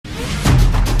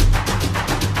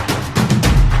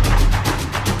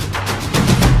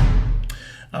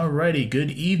Alrighty,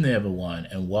 good evening, everyone,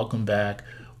 and welcome back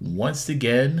once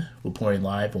again, reporting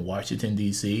live from Washington,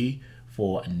 D.C.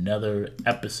 for another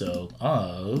episode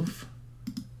of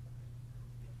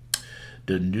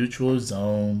the Neutral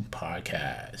Zone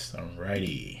Podcast.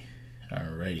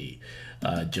 Alrighty.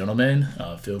 Gentlemen,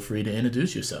 feel free to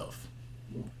introduce yourself.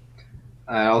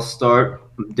 I'll start.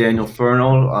 Daniel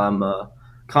Fernald. I'm a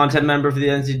content member for the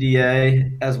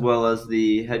NCDA as well as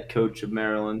the head coach of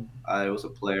Maryland. I was a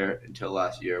player until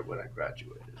last year when I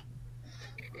graduated.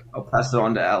 I'll pass it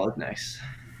on to Alec next.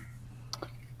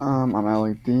 I'm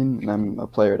Alec Deen, and I'm a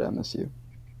player at MSU.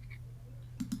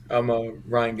 I'm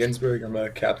Ryan Ginsberg. I'm a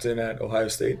captain at Ohio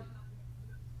State.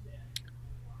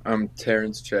 I'm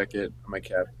Terence Checkett. I'm a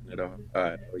captain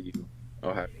at OU,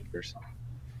 Ohio University.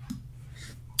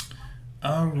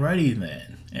 Alrighty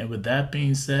then, and with that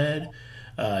being said,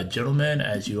 gentlemen,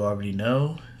 as you already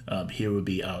know, here will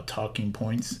be our talking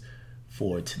points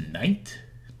for tonight.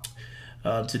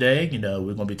 Today, we're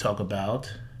going to be talking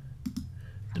about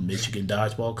the Michigan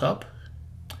Dodgeball Cup,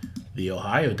 the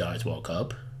Ohio Dodgeball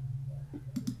Cup,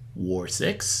 War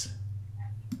 6,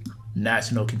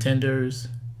 National Contenders,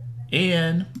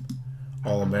 and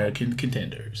All-American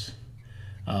Contenders.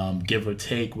 Give or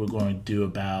take, we're going to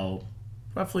do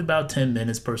roughly about 10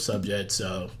 minutes per subject.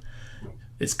 So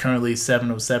it's currently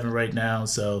 7:07 right now.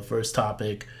 So first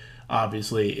topic,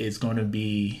 obviously, is going to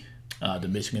be the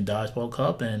Michigan Dodgeball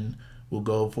Cup, and we'll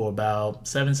go for about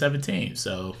 7:17.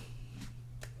 So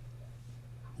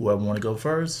whoever want to go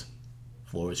first,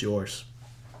 floor is yours.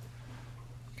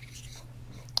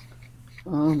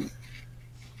 I'm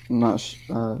not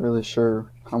really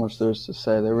sure how much there's to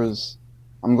say.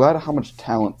 I'm glad how much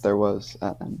talent there was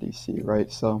at MDC,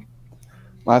 right? So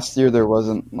last year there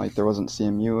wasn't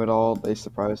CMU at all. They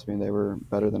surprised me. They were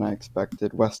better than I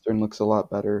expected. Western looks a lot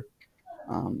better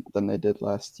than they did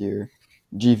last year.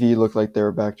 GV looked like they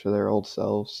were back to their old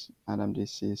selves at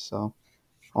MDC. So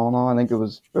all in all, I think it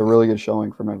was a really good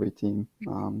showing from every team.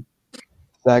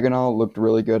 Saginaw looked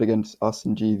really good against us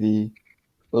and GV. A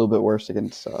little bit worse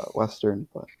against Western,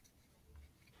 but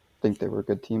I think they were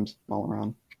good teams all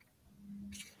around.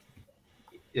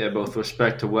 Yeah, both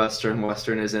respect to Western.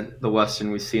 Western isn't the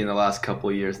Western we see in the last couple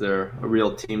of years. They're a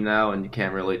real team now, and you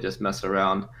can't really just mess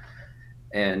around.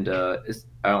 And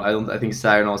I think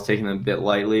Saginaw is taking them a bit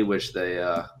lightly, which they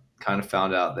kind of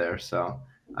found out there. So,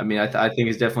 I mean, I think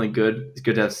it's definitely good. It's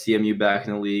good to have CMU back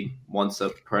in the league, once a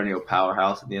perennial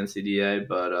powerhouse in the NCDA,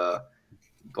 but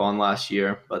gone last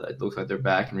year. But it looks like they're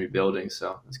back and rebuilding,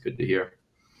 so it's good to hear.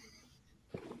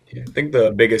 Yeah, I think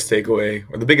the biggest takeaway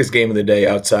or the biggest game of the day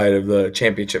outside of the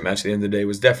championship match at the end of the day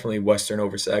was definitely Western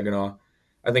over Saginaw.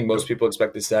 I think most people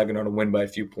expected Saginaw to win by a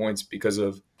few points because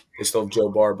they still have Joe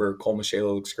Barber, Cole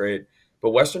Michela looks great.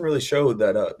 But Western really showed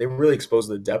that they really exposed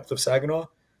the depth of Saginaw,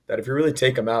 that if you really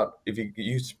take them out, if you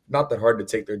use not that hard to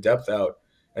take their depth out.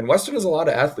 And Western has a lot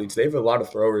of athletes. They have a lot of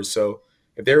throwers. So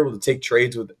if they're able to take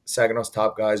trades with Saginaw's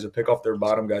top guys or pick off their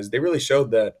bottom guys, they really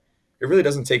showed that it really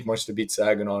doesn't take much to beat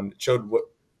Saginaw. And it showed what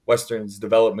Western's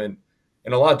development,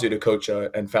 and a lot due to coach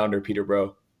and founder Peter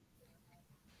Bro.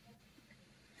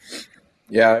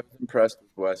 Yeah, I was impressed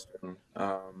with Western.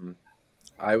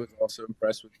 I was also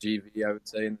impressed with GV, I would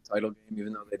say, in the title game,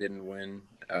 even though they didn't win.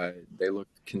 They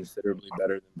looked considerably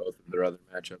better than both of their other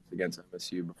matchups against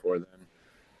MSU before then.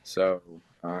 So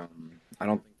I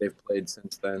don't think they've played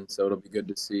since then, so it'll be good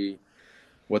to see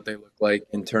what they look like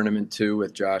in Tournament 2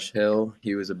 with Josh Hill.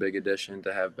 He was a big addition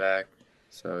to have back.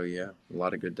 So, yeah, a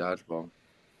lot of good dodgeball.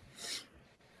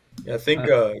 Yeah, I think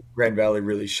Grand Valley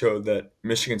really showed that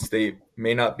Michigan State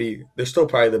may not be – they're still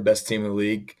probably the best team in the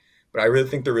league, but I really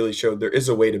think they really showed there is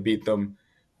a way to beat them.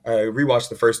 I rewatched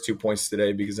the first 2 points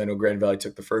today because I know Grand Valley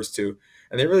took the first two,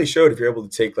 and they really showed if you're able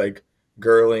to take like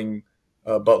Gerling,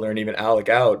 Butler, and even Alec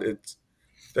out,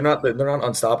 they're not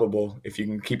unstoppable if you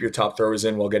can keep your top throwers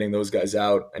in while getting those guys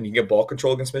out, and you get ball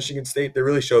control against Michigan State. They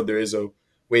really showed there is a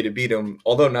way to beat them,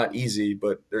 although not easy,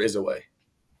 but there is a way.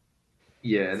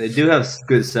 Yeah, they do have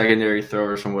good secondary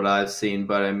throwers from what I've seen,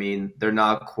 but I mean, they're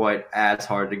not quite as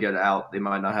hard to get out. They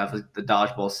might not have the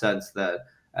dodgeball sense that,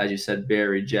 as you said,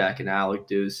 Barry, Jack, and Alec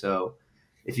do. So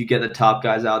if you get the top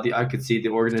guys out, I could see the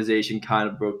organization kind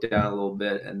of broke down a little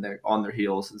bit and they're on their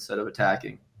heels instead of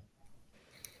attacking.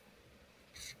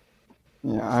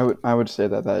 Yeah, I would say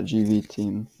that GV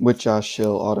team with Josh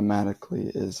Hill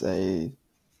automatically is a.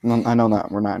 I know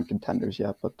that we're not in contenders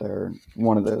yet, but they're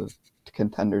one of the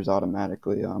contenders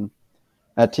automatically.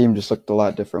 That team just looked a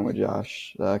lot different with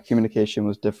Josh. Communication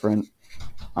was different.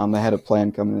 They had a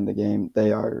plan coming in the game.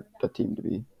 They are the team to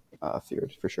be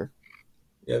feared for sure.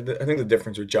 Yeah, I think the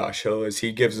difference with Josh Hill is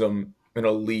he gives them an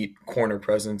elite corner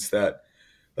presence that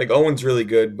Like Owen's really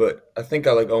good, but I think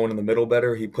I like Owen in the middle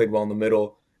better. He played well in the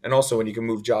middle, and also when you can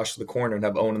move Josh to the corner and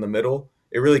have Owen in the middle,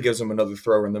 it really gives him another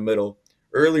thrower in the middle.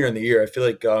 Earlier in the year, I feel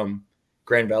like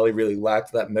Grand Valley really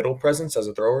lacked that middle presence as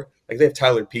a thrower. Like they have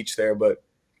Tyler Peach there, but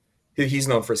he's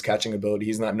known for his catching ability.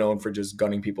 He's not known for just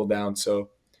gunning people down. So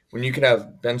when you can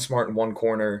have Ben Smart in one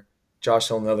corner, Josh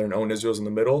Hill in the other, and Owen Israel's in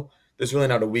the middle, there's really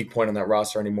not a weak point on that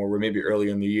roster anymore. Where maybe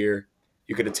earlier in the year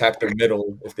you could attack their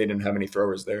middle if they didn't have any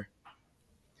throwers there.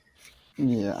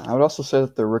 Yeah, I would also say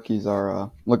that the rookies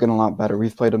are looking a lot better.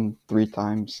 We've played them 3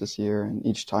 times this year, and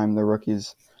each time the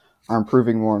rookies are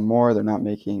improving more and more. They're not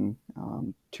making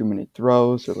too many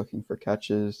throws. They're looking for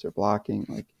catches. They're blocking.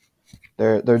 Like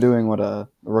they're doing what a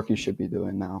rookie should be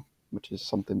doing now, which is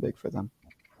something big for them.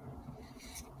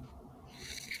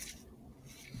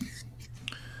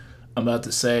 I'm about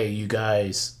to say, you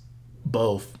guys,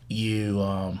 both you,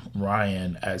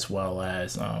 Ryan, as well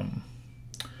as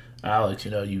Alex,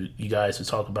 you guys were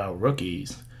talking about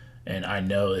rookies, and I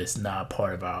know it's not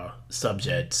part of our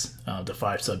subjects, the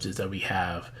 5 subjects that we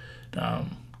have,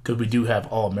 because we do have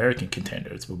All-American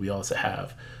contenders, but we also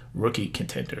have rookie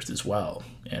contenders as well.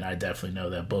 And I definitely know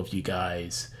that both you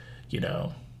guys,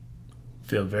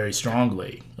 feel very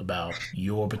strongly about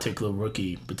your particular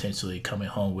rookie potentially coming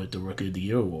home with the Rookie of the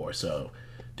Year award. So,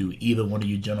 do either one of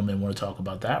you gentlemen want to talk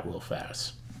about that real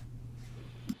fast?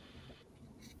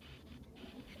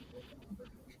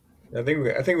 I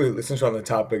think we since we're on the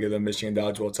topic of the Michigan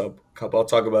Dodgeball Cup, I'll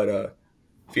talk about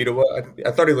Fidowa.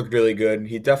 I thought he looked really good.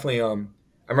 He definitely I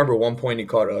remember at one point he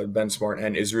caught Ben Smart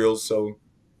and Israel's, so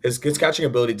his catching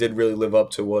ability did really live up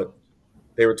to what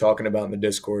they were talking about in the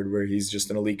Discord, where he's just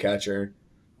an elite catcher.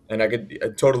 And I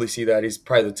totally see that. He's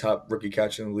probably the top rookie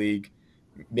catcher in the league.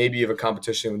 Maybe you have a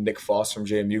competition with Nick Foss from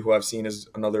JMU, who I've seen as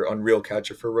another unreal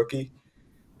catcher for a rookie.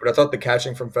 But I thought the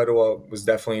catching from Fedwa was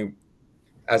definitely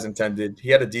as intended.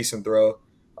 He had a decent throw.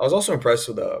 I was also impressed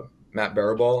with Matt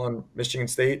Baraball on Michigan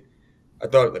State. I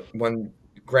thought that when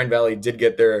Grand Valley did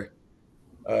get their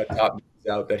top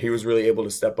out, that he was really able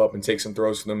to step up and take some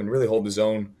throws for them and really hold his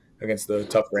own against the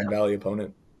tough Grand Valley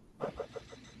opponent.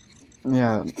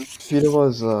 Yeah, Fida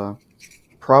was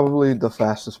probably the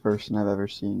fastest person I've ever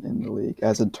seen in the league,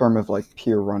 as in term of like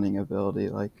pure running ability.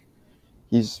 Like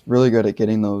he's really good at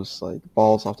getting those like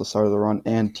balls off the start of the run,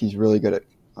 and he's really good at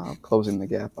closing the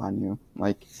gap on you.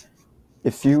 Like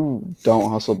if you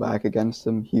don't hustle back against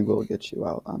him, he will get you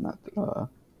out on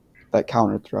that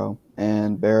counter throw.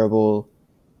 And Bearable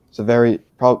is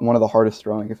probably one of the hardest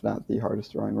throwing, if not the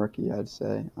hardest throwing rookie, I'd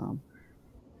say.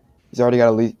 He's already got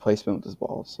elite placement with his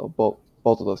balls, so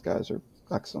both of those guys are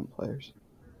excellent players.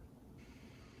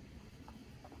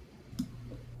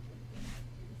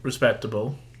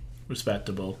 Respectable. We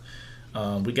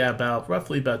got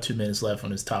roughly about 2 minutes left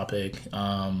on this topic.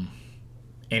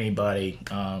 Anybody?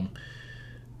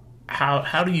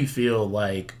 How do you feel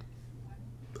like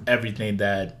everything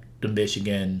that the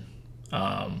Michigan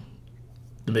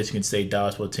State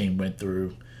dodgeball team went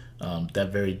through,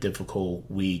 that very difficult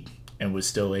week, and was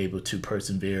still able to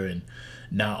persevere and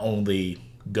not only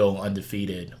go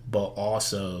undefeated, but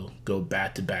also go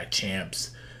back-to-back champs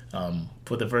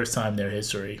for the first time in their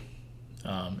history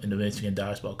in the Michigan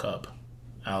Dodgeball Cup?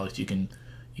 Alex, you can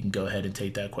go ahead and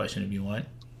take that question if you want.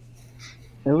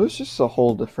 It was just a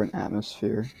whole different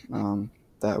atmosphere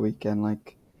that weekend.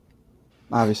 Like,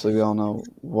 obviously, we all know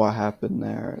what happened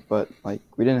there, but like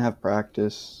we didn't have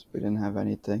practice, we didn't have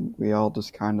anything. We all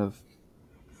just kind of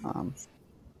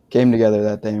came together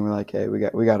that day and we're like, hey, we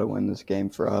got to win this game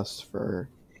for us, for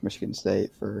Michigan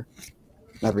State, for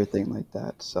everything like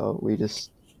that. So we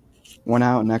just went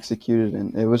out and executed,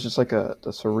 and it was just like a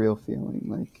surreal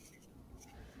feeling,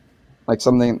 like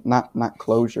something not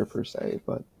closure per se,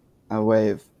 but a way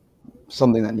of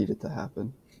something that needed to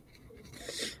happen.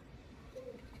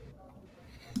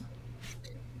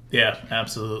 Yeah,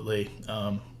 absolutely.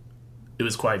 It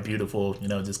was quite beautiful,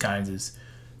 just kind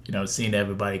of seeing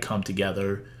everybody come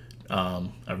together.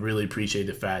 I really appreciate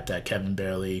the fact that Kevin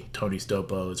Bailey, Tony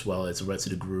Stopo, as well as the rest of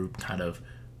the group kind of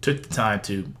took the time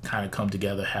to kind of come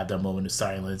together, have that moment of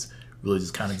silence, really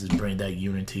just kind of just bring that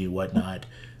unity and whatnot.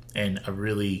 And I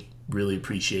really, really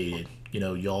appreciated,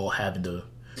 y'all having the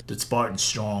Spartan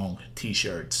Strong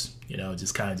t-shirts,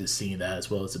 just kind of just seeing that, as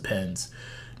well as the pens.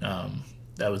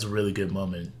 That was a really good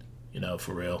moment,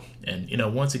 for real. And,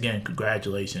 once again,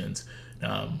 congratulations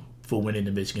for winning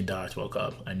the Michigan Dodgeball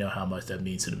Cup. I know how much that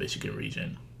means to the Michigan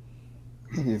region.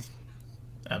 Thank you.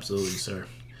 Absolutely, sir.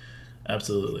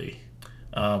 Absolutely.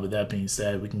 With that being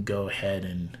said, we can go ahead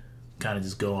and kind of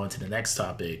just go on to the next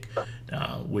topic,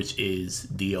 which is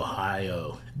the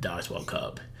Ohio Dodgeball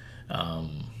Cup.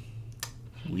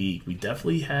 we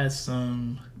definitely had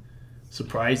some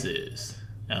surprises.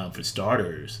 For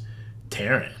starters,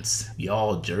 Terrence,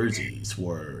 y'all jerseys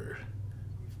were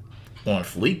on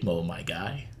fleek mode, my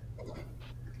guy.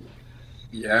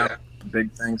 Yeah,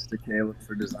 big thanks to Caleb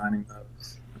for designing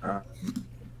those. Yeah,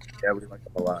 we like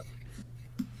them a lot.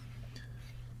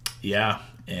 Yeah,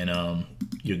 and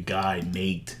your guy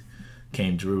Nate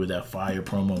came through with that fire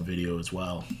promo video as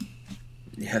well.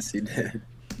 Yes, he did.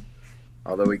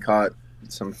 Although we caught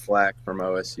some flack from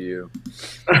OSU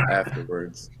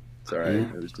afterwards. It's all right.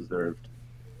 It was deserved.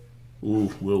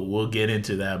 Ooh, we'll get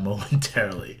into that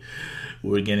momentarily.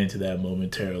 We'll get into that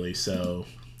momentarily. So,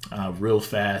 real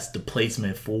fast, the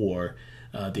placement for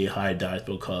the Ohio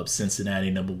Dodgeball Club: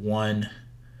 Cincinnati #1,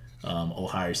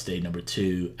 Ohio State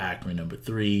 #2, Akron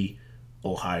 #3,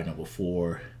 Ohio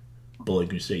 #4, Bowling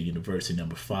Green State University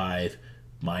 #5,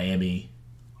 Miami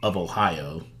of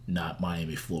Ohio, not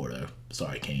Miami, Florida.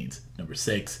 Sorry, Canes.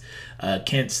 #6,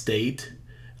 Kent State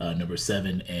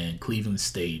 #7, and Cleveland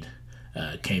State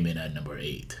came in at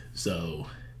 #8. So,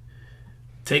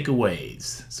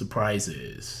 takeaways,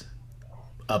 surprises,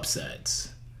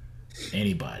 upsets,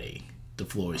 anybody. The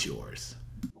floor is yours.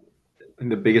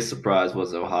 And the biggest surprise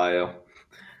was Ohio.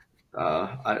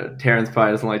 Terrence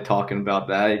probably doesn't like talking about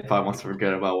that. He probably wants to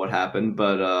forget about what happened.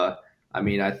 But I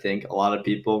mean, I think a lot of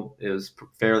people, it was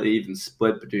fairly even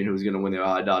split between who's going to win the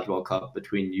Ohio Dodgeball Cup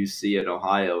between UC and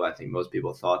Ohio. I think most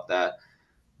people thought that.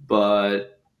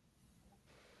 But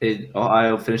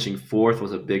Ohio finishing 4th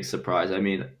was a big surprise. I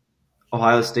mean,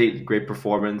 Ohio State, great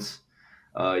performance.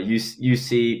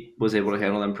 UC was able to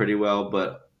handle them pretty well,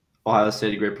 but Ohio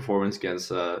State, a great performance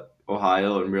against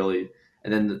Ohio,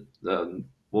 and then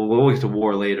we'll get to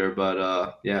war later,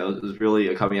 but yeah, it was really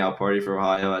a coming out party for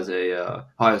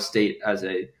Ohio State as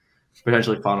a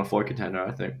potentially Final Four contender,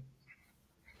 I think.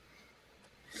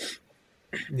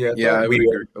 Yeah, we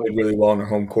played really well on our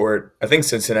home court. I think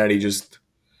Cincinnati just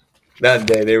that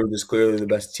day they were just clearly the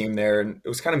best team there, and it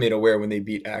was kind of made aware when they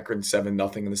beat Akron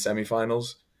 7-0 in the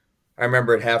semifinals. I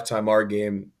remember at halftime our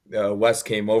game,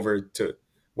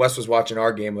 Wes was watching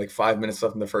our game like 5 minutes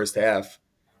left in the first half,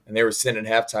 and they were sitting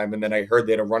at halftime, and then I heard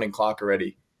they had a running clock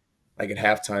already, like at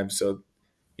halftime. So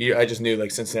I just knew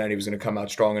like Cincinnati was going to come out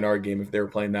strong in our game if they were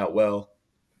playing that well.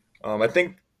 I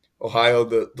think Ohio,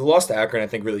 the loss to Akron, I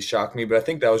think really shocked me, but I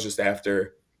think that was just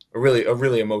after a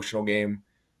really emotional game.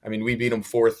 I mean, we beat them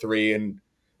 4-3, and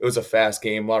it was a fast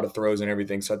game, a lot of throws and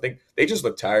everything. So I think they just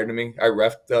looked tired to me. I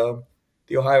reffed the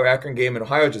Ohio-Akron game, and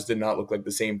Ohio just did not look like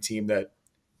the same team that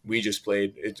we just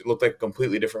played. It looked like a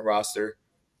completely different roster.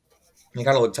 They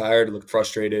kind of looked tired, looked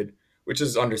frustrated, which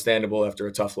is understandable after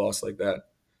a tough loss like that.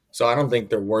 So I don't think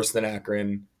they're worse than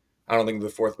Akron. I don't think they're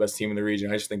the 4th best team in the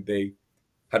region. I just think they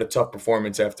had a tough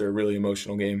performance after a really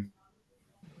emotional game.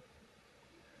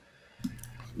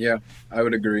 Yeah, I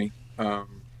would agree.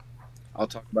 I'll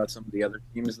talk about some of the other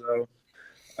teams, though.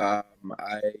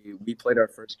 We played our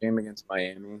first game against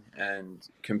Miami, and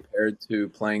compared to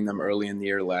playing them early in the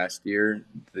year last year,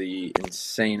 the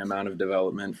insane amount of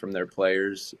development from their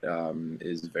players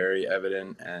is very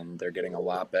evident, and they're getting a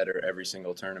lot better every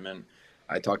single tournament.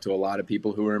 I talked to a lot of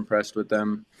people who were impressed with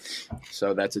them,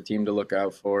 so that's a team to look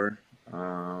out for.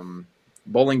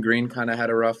 Bowling Green kind of had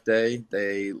a rough day.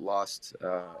 They lost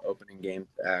opening game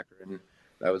to Akron.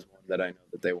 That was one that I know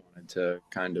that they wanted to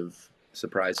kind of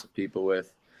surprise some people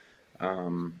with.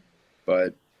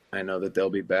 But I know that they'll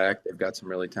be back. They've got some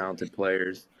really talented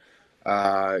players.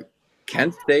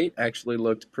 Kent State actually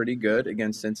looked pretty good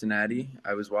against Cincinnati.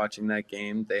 I was watching that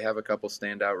game. They have a couple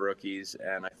standout rookies,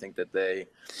 and I think that they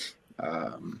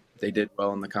did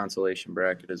well in the consolation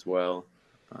bracket as well.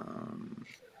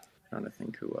 Trying to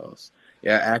think who else.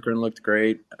 Yeah, Akron looked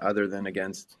great other than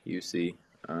against UC.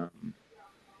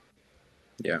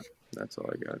 Yeah, that's all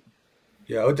I got.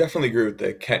 Yeah, I would definitely agree with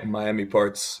the Kent and Miami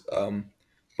parts.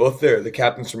 Both the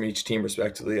captains from each team,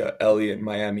 respectively, Ellie at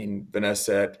Miami and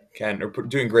Vanessa at Kent, are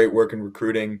doing great work in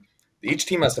recruiting. Each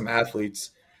team has some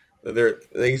athletes.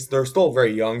 They're still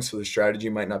very young, so the strategy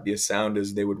might not be as sound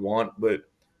as they would want, but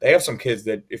they have some kids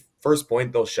that if first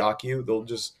point, they'll shock you.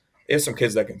 They have some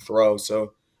kids that can throw.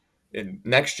 So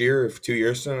next year, if 2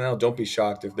 years from now, don't be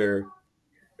shocked if they're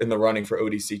in the running for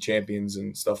ODC champions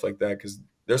and stuff like that, because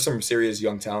there's some serious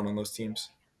young talent on those teams.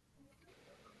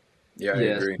 Yeah, I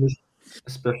agree.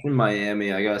 Especially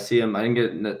Miami. I gotta see him. I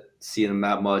didn't get see him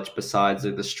that much besides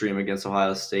the stream against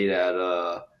Ohio State at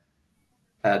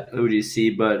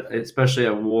ODC, but especially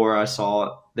at War, I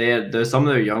saw there's some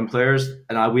of their young players,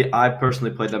 and I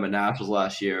personally played them at Nationals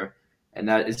last year, and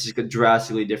that it's just a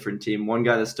drastically different team. One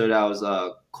guy that stood out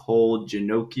was Cole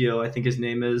Ginocchio, I think his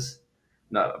name is.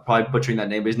 Not probably butchering that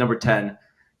name, but he's number 10.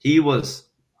 He was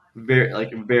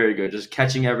very good. Just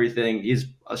catching everything. He's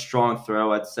a strong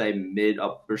throw. I'd say mid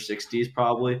upper 60s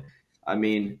probably. I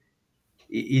mean,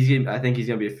 I think he's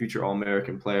gonna be a future All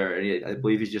American player, and I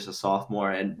believe he's just a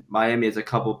sophomore. And Miami has a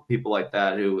couple people like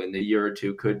that who, in a year or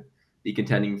two, could be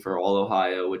contending for All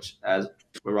Ohio, which, as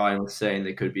Ryan was saying,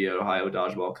 they could be an Ohio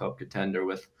Dodgeball Cup contender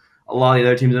with a lot of the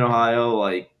other teams in Ohio,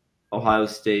 like Ohio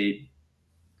State,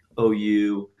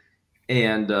 OU,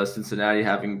 and Cincinnati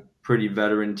having pretty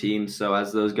veteran teams. So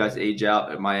as those guys age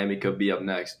out, Miami could be up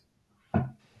next.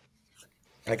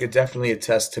 I could definitely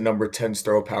attest to number 10's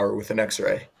throw power with an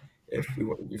X-ray if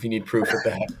you need proof of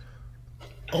that.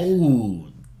 Oh,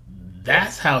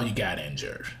 that's how you got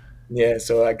injured. Yeah,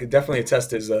 so I could definitely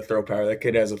attest to his throw power. That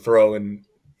kid has a throw, and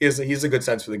he's a good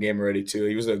sense for the game already too.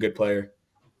 He was a good player.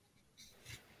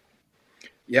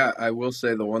 Yeah, I will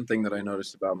say the one thing that I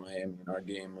noticed about Miami in our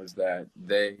game was that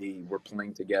they were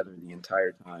playing together the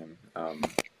entire time.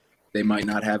 They might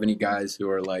not have any guys who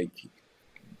are like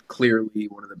clearly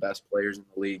one of the best players in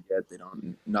the league yet. They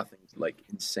don't nothing like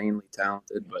insanely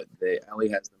talented, but Ellie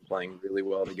has them playing really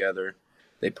well together.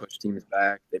 They push teams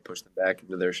back. They push them back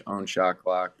into their own shot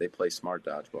clock. They play smart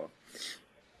dodgeball.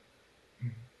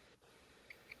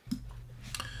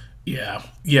 Yeah,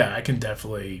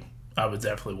 I was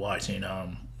definitely watching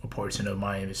a portion of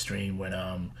Miami stream when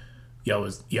y'all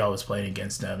was playing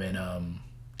against them, and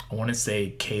I want to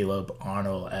say Caleb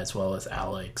Arnold as well as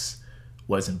Alex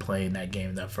wasn't playing that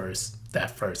game that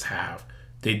first half.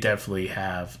 They definitely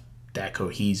have that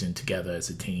cohesion together as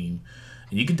a team,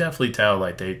 and you can definitely tell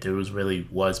like they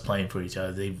was playing for each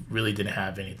other. They really didn't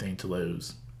have anything to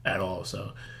lose at all.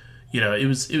 So it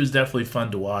was definitely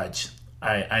fun to watch.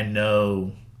 I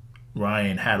know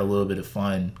Ryan had a little bit of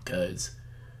fun because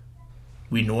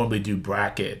we normally do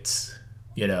brackets,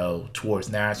 towards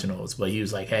nationals, but he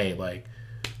was like, "Hey, like,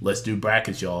 let's do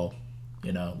brackets, y'all.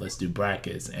 Let's do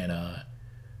brackets." And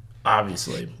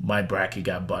obviously, my bracket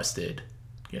got busted.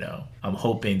 I'm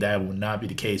hoping that will not be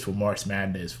the case for March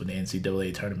Madness for the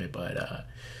NCAA tournament, but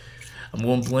I'm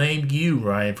gonna blame you,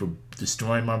 Ryan, for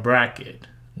destroying my bracket.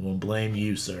 I'm gonna blame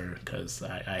you, sir, because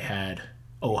I had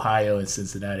Ohio and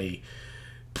Cincinnati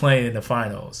playing in the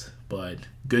finals. But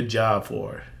good job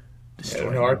for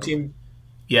destroying Our team.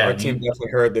 Yeah, Our team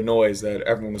definitely heard the noise that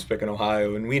everyone was picking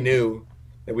Ohio, and we knew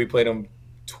that we played them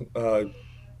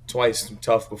twice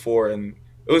tough before, and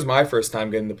it was my first time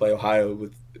getting to play Ohio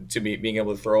being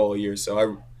able to throw all year. So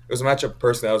it was a matchup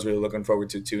personally I was really looking forward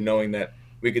to too, knowing that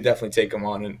we could definitely take them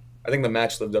on, and I think the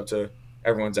match lived up to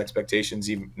everyone's expectations,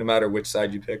 even no matter which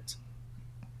side you picked.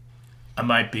 I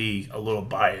might be a little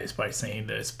biased by saying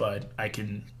this, but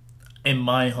in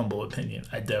my humble opinion,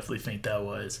 I definitely think that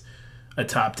was a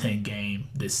top 10 game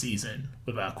this season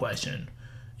without question.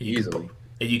 Easily.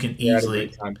 You can We had a easily,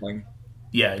 great time playing.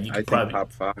 yeah, you I can think probably,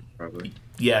 top 5 probably.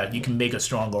 yeah, you can make a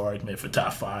stronger argument for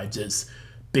top 5 just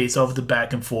based off the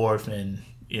back and forth and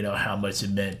how much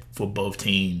it meant for both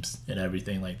teams and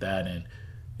everything like that. And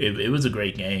it was a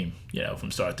great game, from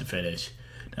start to finish.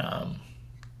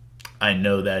 I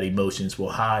know that emotions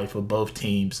were high for both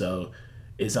teams, so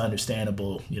it's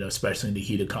understandable, especially in the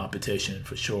heat of competition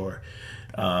for sure.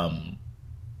 Ryan,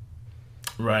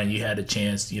 you had a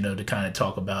chance, to kind of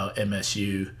talk about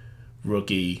MSU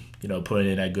rookie,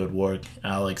 putting in that good work.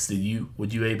 Alex,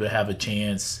 would you able to have a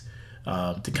chance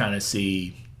to kind of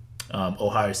see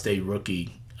Ohio State rookie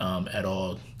at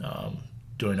all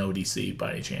during ODC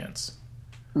by any chance?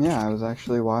 Yeah, I was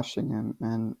actually watching him,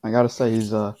 and I gotta say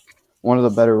he's one of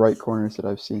the better right corners that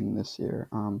I've seen this year.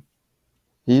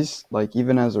 He's like,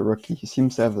 even as a rookie, he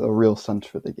seems to have a real sense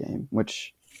for the game,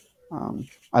 which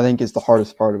I think is the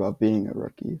hardest part about being a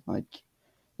rookie. Like,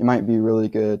 you might be really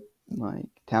good, like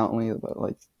talently, but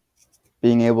like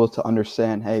being able to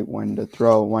understand, hey, when to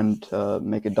throw, when to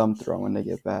make a dumb throw, when to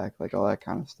get back, like all that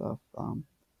kind of stuff.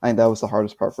 I think that was the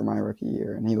hardest part for my rookie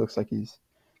year, and he looks like he's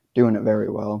doing it very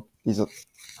well. He's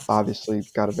obviously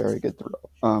got a very good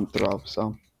throw,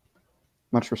 so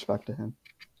much respect to him.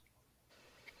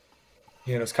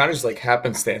 It's kind of just like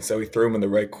happenstance that we threw him in the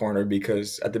right corner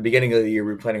because at the beginning of the year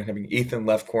we were planning on having Ethan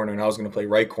left corner and I was going to play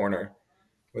right corner.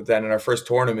 But then in our first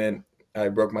tournament, I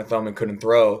broke my thumb and couldn't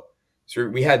throw. So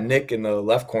we had Nick in the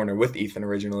left corner with Ethan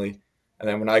originally. And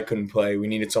then when I couldn't play, we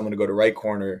needed someone to go to right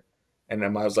corner. And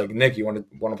then I was like, Nick, you want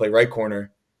to play right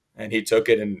corner? And he took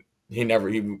it and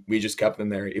we just kept him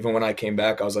there. Even when I came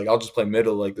back, I was like, I'll just play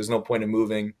middle. Like there's no point in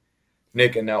moving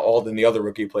Nick and now Alden, the other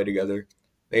rookie, play together.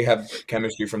 They have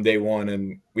chemistry from day one,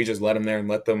 and we just let them there and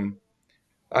let them.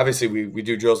 Obviously, we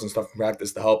do drills and stuff in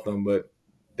practice to help them, but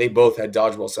they both had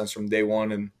dodgeball sense from day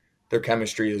one, and their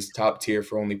chemistry is top tier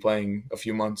for only playing a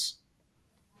few months.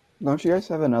 Don't you guys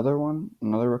have another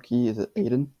rookie? Is it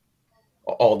Aiden?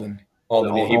 Alden.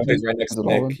 Alden, yeah, he Alden? plays right next Is to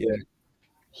it Alden? Nick.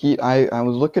 Yeah. I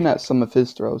was looking at some of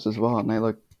his throws as well, and they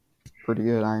look pretty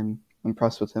good. I'm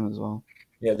impressed with him as well.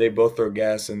 Yeah, they both throw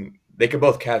gas, and they can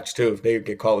both catch too. If they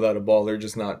get caught without a ball, they're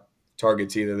just not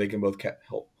targets either. They can both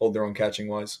hold their own catching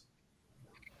wise.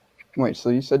 Wait, so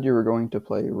you said you were going to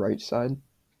play right side?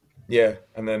 Yeah,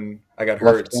 and then I got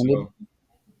hurt, Left-handed? so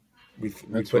we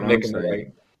That's put what Nick I'm in the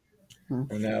saying.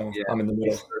 right, and now Yeah. I'm in the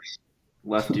middle.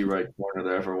 Lefty right corner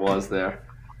there ever was there.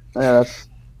 Yeah,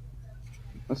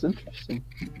 that's interesting.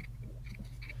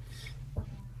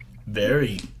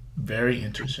 Very, very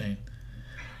interesting.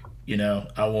 You know,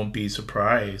 I won't be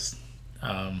surprised.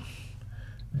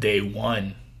 Day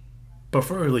one,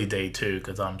 preferably day two,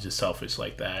 because I'm just selfish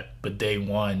like that. But day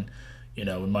one, you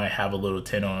know, we might have a little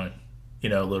 10 on, you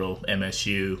know, a little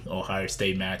MSU, Ohio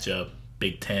State matchup,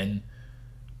 Big Ten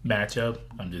matchup.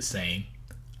 I'm just saying.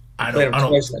 I Played don't, him I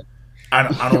twice. don't, I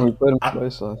don't, I We don't, played him I,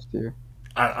 twice last year.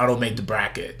 I don't make the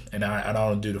bracket, and I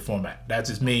don't do the format. That's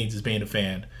just me, just being a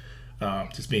fan,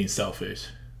 just being selfish.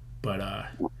 But I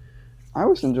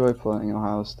always enjoy playing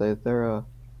Ohio State. They're a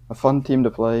fun team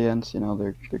to play against. You know,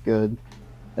 they're good.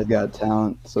 They've got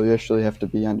talent, so you actually have to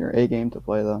be on your A game to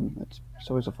play them. It's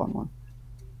always a fun one.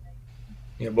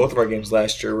 Yeah, both of our games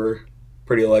last year were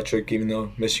pretty electric, even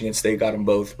though Michigan State got them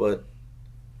both. But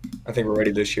I think we're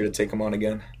ready this year to take them on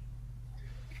again.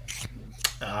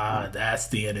 that's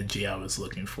the energy I was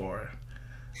looking for.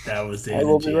 That was the I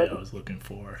will be energy ready. I was looking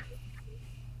for.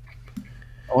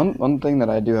 One thing that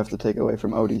I do have to take away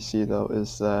from ODC though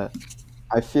is that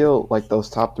I feel like those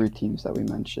top three teams that we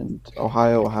mentioned,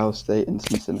 Ohio, Ohio State, and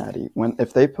Cincinnati,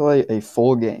 if they play a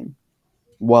full game,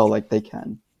 well, like they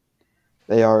can,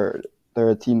 they're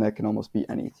a team that can almost beat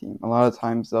any team. A lot of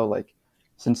times though, like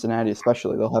Cincinnati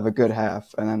especially, they'll have a good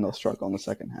half and then they'll struggle in the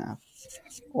second half.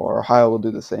 Or Ohio will do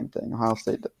the same thing. Ohio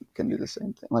State can do the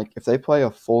same thing. Like if they play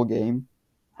a full game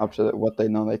up to what they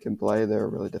know they can play, they're a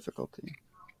really difficult team.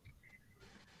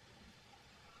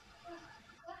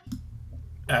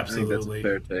 I think that's a Absolutely.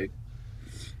 fair take.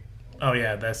 Oh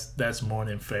yeah, that's more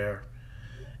than fair.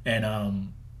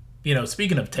 And you know,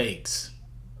 speaking of takes,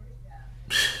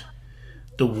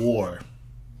 the War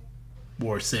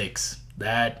 6,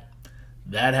 that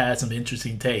had some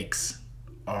interesting takes.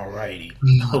 Alrighty.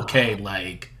 Okay,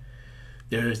 like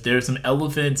there's some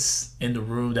elephants in the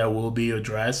room that will be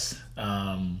addressed.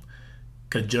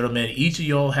 Cause gentlemen, each of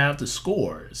y'all have the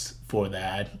scores for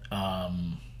that.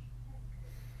 I'm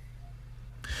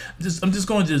just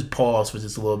going to just pause for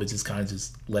just a little bit, just kind of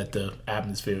just let the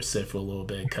atmosphere sit for a little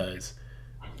bit, because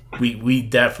we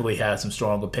definitely have some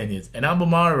strong opinions, and I'm a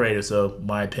moderator, so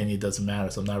my opinion doesn't matter.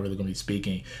 So I'm not really going to be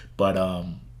speaking, but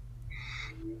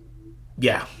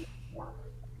yeah,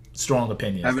 strong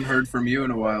opinions. Haven't heard from you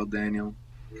in a while, Daniel.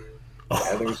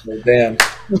 I think so. Damn.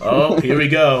 Oh, here we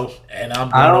go, and I'm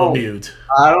I going on don't- mute.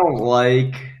 I don't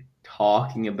like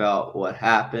talking about what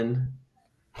happened.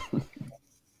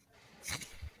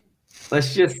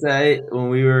 Let's just say when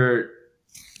we were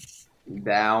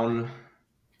down,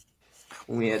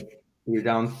 we were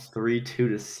down 3-2 to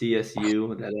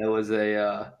CSU. That was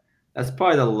that's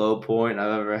probably the low point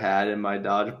I've ever had in my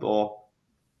dodgeball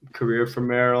career for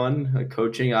Maryland.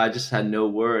 Coaching, I just had no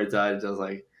words. I was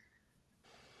like,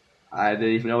 I didn't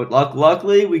even know.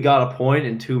 Luckily, we got a point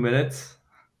in 2 minutes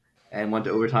and went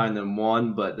to overtime and then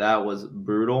won, but that was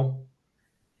brutal.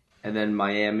 And then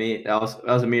Miami, that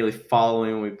was immediately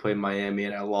following when we played Miami,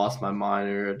 and I lost my mind.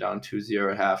 We were down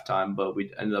 2-0 at halftime, but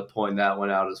we ended up pulling that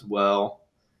one out as well.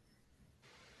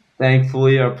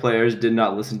 Thankfully, our players did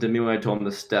not listen to me when I told them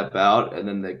to step out, and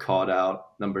then they called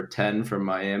out number 10 from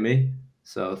Miami.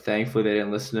 So thankfully, they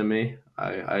didn't listen to me.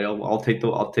 I'll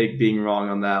take being wrong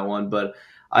on that one, but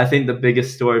I think the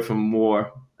biggest story from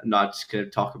Moore, I'm not just going to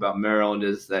talk about Maryland,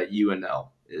 is that UNL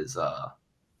is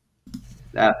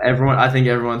that I think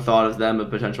everyone thought of them a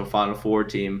potential Final Four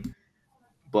team,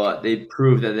 but they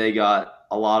proved that they got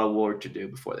a lot of work to do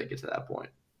before they get to that point.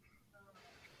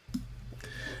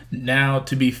 Now,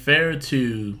 to be fair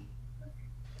to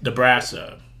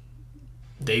Nebraska,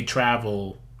 they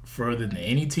travel further than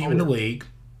any team in the league.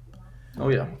 Oh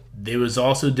yeah, They was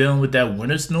also dealing with that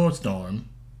winter snowstorm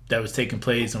that was taking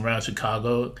place around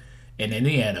Chicago and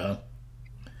Indiana,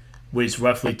 which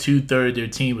roughly 2/3 of their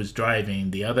team was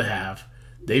driving. The other half,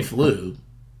 they flew.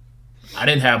 I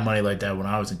didn't have money like that when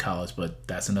I was in college, but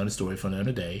that's another story for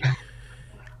another day.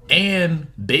 And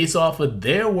based off of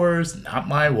their words, not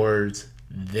my words,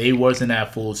 they wasn't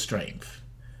at full strength.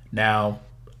 Now,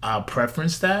 I'll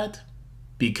preference that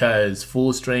because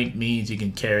full strength means you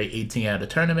can carry 18 out of the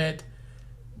tournament.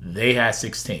 They had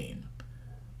 16.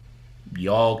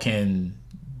 Y'all can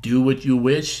do what you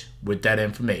wish with that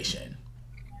information.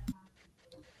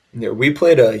 Yeah, we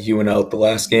played UNL the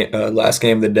last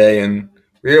game of the day, and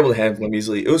we were able to handle them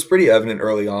easily. It was pretty evident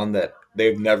early on that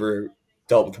they've never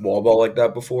dealt with wall ball like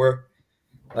that before.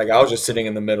 Like I was just sitting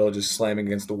in the middle, just slamming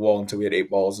against the wall until we had 8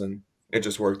 balls, and it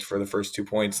just worked for the first 2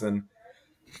 points. And then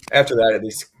after that, they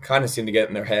kind of seemed to get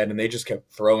in their head, and they just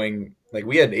kept throwing. Like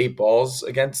we had 8 balls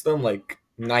against them, like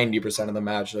 90% of the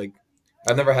match. Like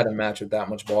I've never had a match with that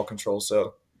much ball control.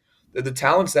 So the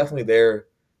talent's definitely there.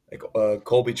 Like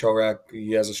Colby Chorak,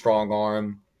 he has a strong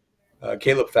arm.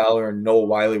 Caleb Fowler and Noah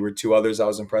Wiley were two others I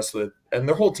was impressed with, and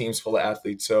their whole team's full of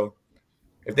athletes. So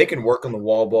if they can work on the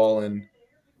wall ball and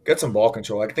get some ball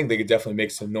control, I think they could definitely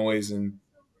make some noise and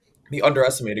be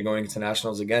underestimated going into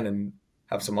nationals again and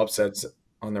have some upsets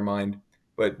on their mind.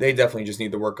 But they definitely just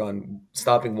need to work on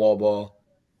stopping wall ball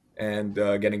and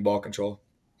getting ball control.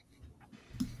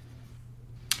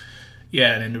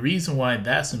 Yeah, and the reason why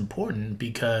that's important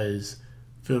because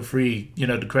feel free,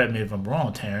 to correct me if I'm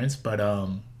wrong, Terrence, but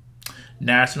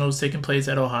nationals taking place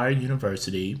at Ohio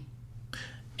University,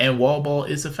 and wall ball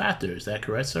is a factor. Is that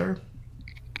correct, sir?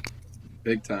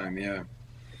 Big time, yeah.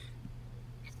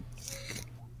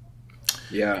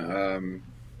 Yeah,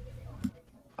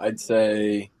 I'd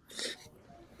say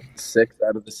 6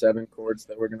 out of the 7 courts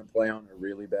that we're going to play on are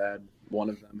really bad. One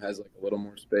of them has like a little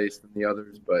more space than the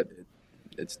others, but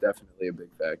it's definitely a big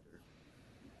factor.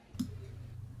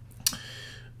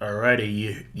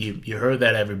 Alrighty, you heard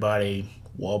that, everybody.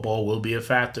 Wall ball will be a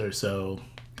factor. So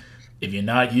if you're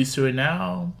not used to it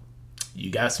now, you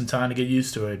got some time to get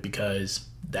used to it because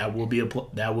that will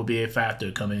be a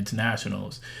factor coming into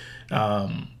nationals.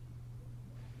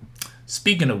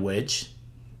 Speaking of which,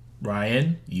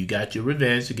 Ryan, you got your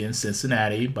revenge against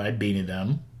Cincinnati by beating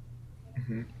them.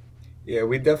 Mm-hmm. Yeah,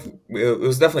 it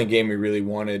was definitely a game we really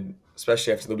wanted,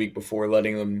 especially after the week before,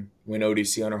 letting them win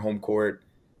ODC on our home court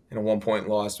in a 1-point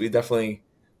loss. We definitely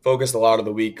focused a lot of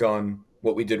the week on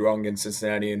what we did wrong against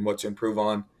Cincinnati and what to improve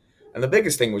on. And the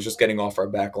biggest thing was just getting off our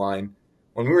back line.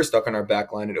 When we were stuck on our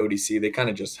back line at ODC, they kind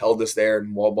of just held us there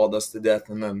and wall-balled us to death.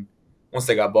 And then once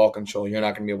they got ball control, you're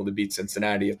not going to be able to beat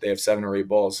Cincinnati if they have 7 or 8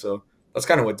 balls. So that's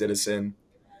kind of what did us in.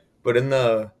 But in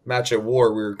the match at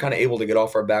War, we were kind of able to get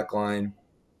off our back line,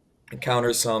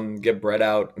 counter some, get Brett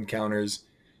out in counters.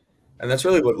 And that's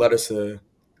really what led us to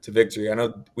victory. I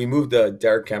know we moved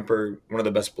Derek Kemper, one of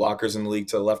the best blockers in the league,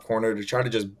 to the left corner to try to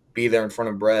just be there in front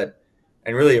of Brett.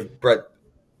 And really, if Brett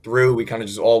threw, we kind of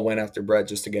just all went after Brett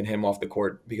just to get him off the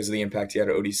court because of the impact he had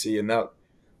at ODC. And that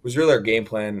was really our game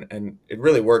plan, and it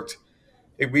really worked.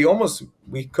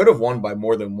 We could have won by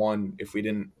more than one if we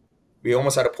didn't. We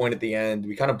almost had a point at the end.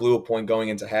 We kind of blew a point going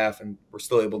into half, and we're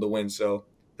still able to win. So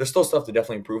there's still stuff to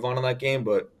definitely improve on in that game,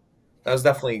 but that was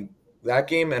definitely that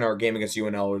game and our game against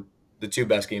UNL were the 2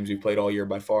 best games we've played all year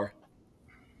by far.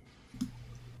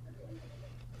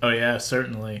 Oh yeah,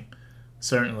 certainly.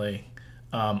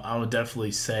 I would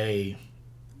definitely say,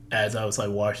 as I was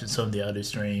like watching some of the other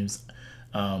streams,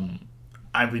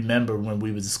 I remember when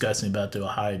we were discussing about the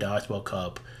Ohio Dodgeball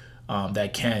Cup,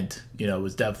 that Kent,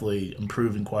 was definitely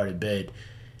improving quite a bit.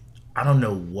 I don't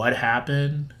know what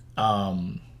happened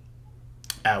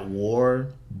at War,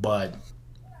 but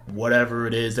whatever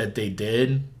it is that they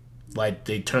did, like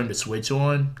they turned the switch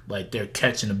on, like their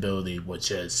catching ability was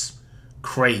just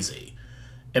crazy.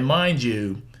 And mind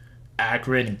you,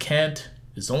 Akron and Kent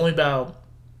is only about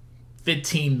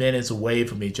 15 minutes away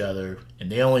from each other,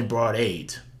 and they only brought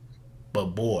 8. But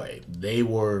boy, they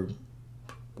were,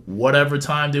 whatever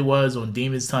time it was on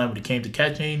Demon's time when it came to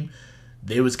catching,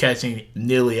 they was catching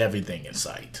nearly everything in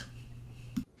sight.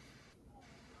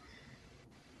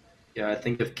 Yeah, I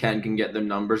think if Ken can get their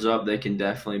numbers up, they can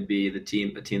definitely be a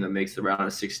team that makes the round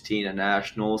of 16 at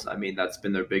nationals. I mean, that's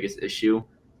been their biggest issue,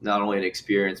 not only in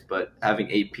experience, but having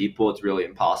 8 people. It's really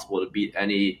impossible to beat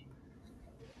any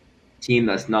team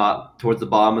that's not towards the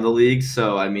bottom of the league.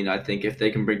 So, I mean, I think if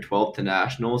they can bring 12 to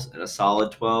nationals and a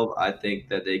solid 12, I think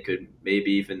that they could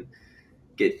maybe even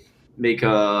make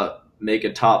a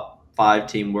top 5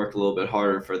 team work a little bit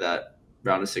harder for that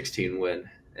round of 16 win.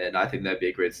 And I think that'd be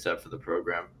a great step for the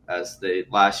program, as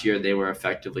last year they were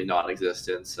effectively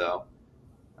non-existent. So,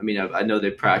 I mean, I know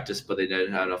they practiced, but they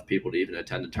didn't have enough people to even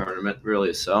attend the tournament,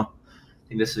 really. So, I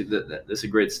think this is a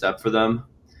great step for them.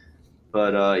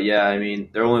 But yeah, I mean,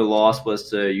 their only loss was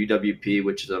to UWP,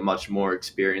 which is a much more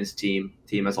experienced team.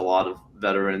 Team has a lot of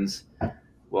veterans,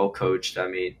 well coached. I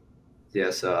mean,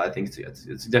 yeah, so I think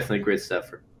it's definitely a great step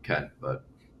for Kent. But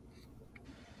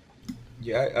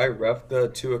Yeah, I ref the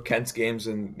 2 of Kent's games,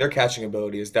 and their catching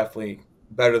ability is definitely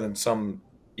better than some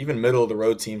even middle of the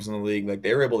road teams in the league. Like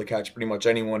they were able to catch pretty much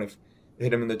anyone if they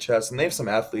hit them in the chest, and they have some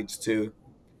athletes too.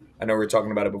 I know we were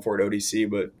talking about it before at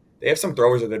ODC, but they have some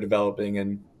throwers that they're developing,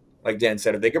 and like Dan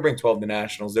said, if they could bring 12 to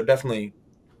nationals, they're definitely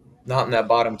not in that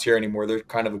bottom tier anymore. They're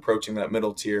kind of approaching that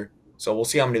middle tier. So we'll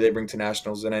see how many they bring to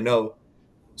nationals. And I know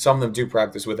some of them do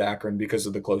practice with Akron because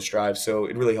of the close drive. So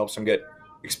it really helps them get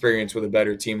experience with a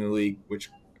better team in the league,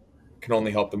 which can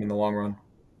only help them in the long run.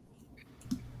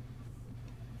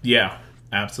 Yeah,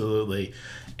 absolutely.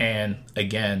 And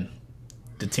again,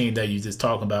 the team that you just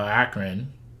talking about,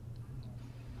 Akron,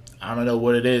 I don't know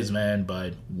what it is, man,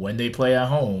 but when they play at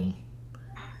home,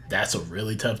 that's a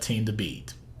really tough team to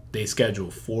beat. They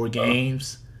scheduled 4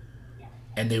 games,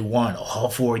 and they won all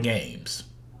 4 games.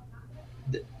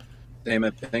 Same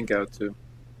at Pink Out too.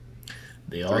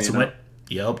 They also went.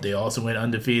 Yep, they also went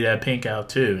undefeated at Pink Out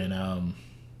too. And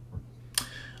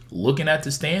looking at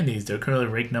the standings, they're currently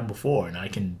ranked number 4, and I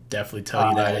can definitely tell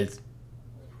you that it's.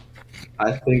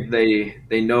 I think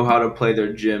they know how to play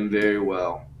their gym very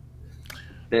well.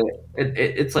 It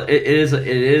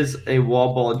is a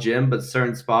wall ball gym, but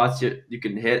certain spots you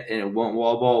can hit and it won't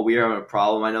wall ball. We are having a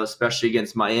problem. I know, especially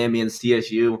against Miami and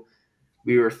CSU,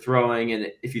 we were throwing,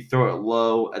 and if you throw it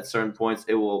low at certain points,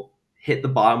 it will hit the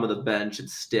bottom of the bench and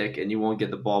stick, and you won't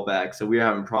get the ball back. So we were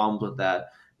having problems with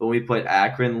that. But when we played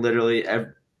Akron, literally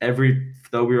every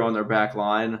though we were on their back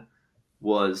line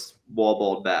was wall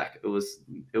balled back. It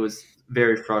was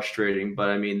very frustrating. But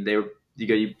I mean,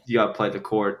 you got to play the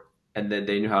court, and then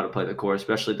they knew how to play the court,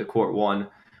 especially the court one,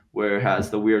 where it has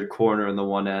the weird corner in the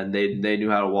one end. They knew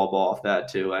how to wall ball off that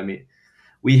too. I mean,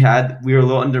 we were a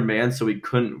little undermanned, so we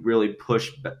couldn't really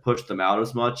push them out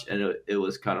as much, and it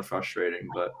was kind of frustrating.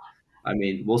 But I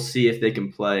mean, we'll see if they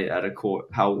can play at a court,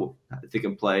 how if they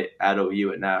can play at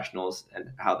OU at nationals, and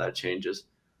how that changes.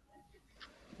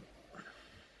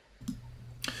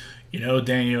 You know,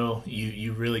 Daniel,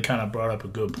 you really kind of brought up a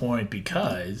good point,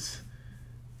 because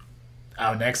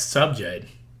our next subject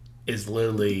is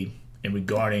literally in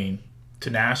regarding to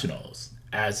nationals,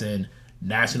 as in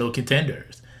national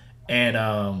contenders. And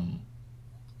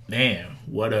man,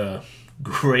 what a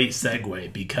great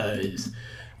segue, because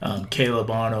Caleb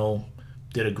Arnold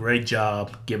did a great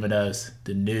job giving us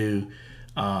the new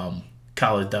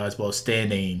college dodgeball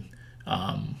standing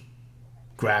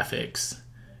graphics.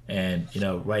 And you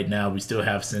know, right now we still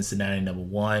have Cincinnati number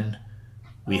 1.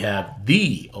 We have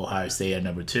the Ohio State at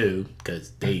number 2,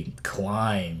 because they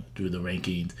climb through the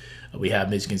rankings. We have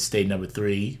Michigan State number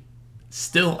 3,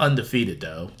 still undefeated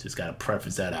though. Just got to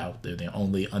preface that out. They're the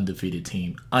only undefeated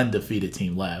team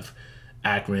left.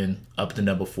 Akron up to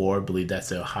number 4. I believe that's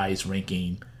their highest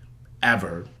ranking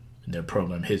ever in their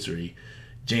program history.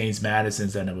 James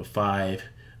Madison's at number 5.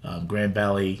 Grand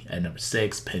Valley at number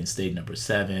 6. Penn State number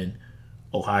 7.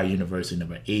 Ohio University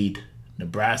number 8.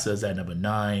 Nebraska's at number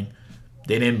 9.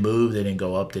 They didn't move. They didn't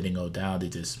go up. They didn't go down. They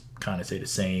just kind of stay the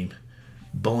same.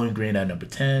 Bowling Green at number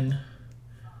 10.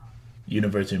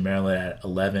 University of Maryland at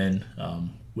 11.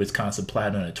 Wisconsin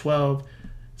Platinum at 12.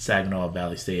 Saginaw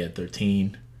Valley State at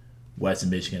 13. Western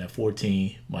Michigan at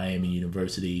 14. Miami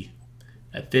University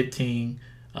at 15.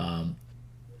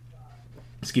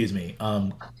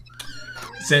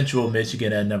 Central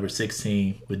Michigan at number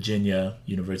 16. Virginia,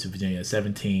 University of Virginia at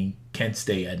 17. Kent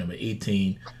State at number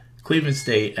 18. Cleveland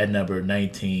State at number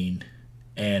 19.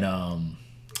 And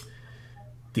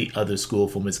the other school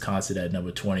from Wisconsin at number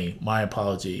 20. My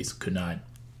apologies, could not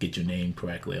get your name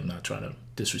correctly. I'm not trying to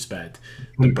disrespect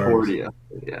the Birds.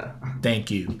 Yeah.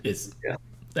 Thank you.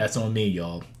 That's on me,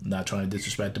 y'all. I'm not trying to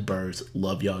disrespect the Birds.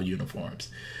 Love y'all uniforms.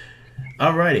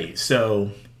 Alrighty,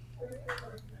 so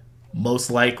most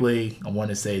likely, I want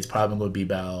to say it's probably going to be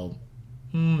about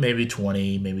maybe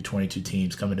 20, maybe 22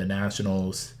 teams coming to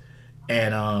nationals,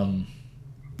 and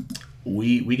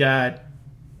we got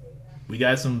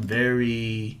some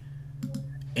very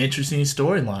interesting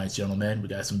storylines, gentlemen. We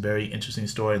got some very interesting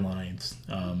storylines.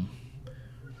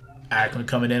 Akron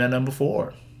coming in at number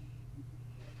 4.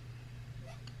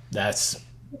 That's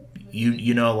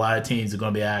you know, a lot of teams are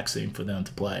going to be asking for them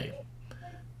to play.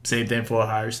 Same thing for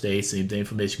Ohio State, same thing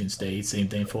for Michigan State, same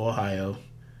thing for Ohio.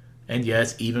 And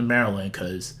yes, even Maryland,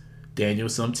 because Daniel,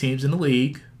 some teams in the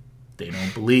league, they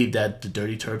don't believe that the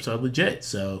Dirty Terps are legit.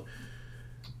 So,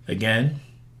 again,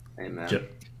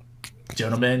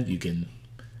 gentlemen, you can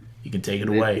take it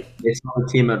away. It's not a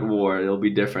team at war. It'll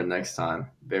be different next time.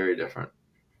 Very different.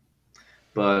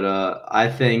 But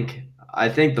I think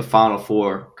the Final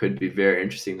Four could be very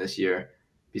interesting this year.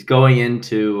 Because going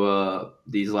into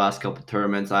these last couple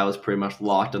tournaments, I was pretty much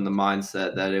locked on the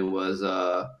mindset that it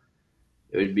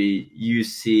would be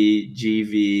UC,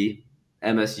 GV,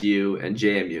 MSU, and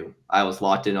JMU. I was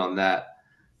locked in on that.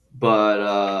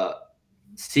 But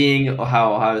seeing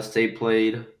how Ohio State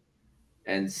played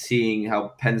and seeing how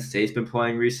Penn State's been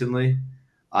playing recently,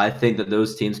 I think that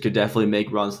those teams could definitely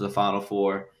make runs to the Final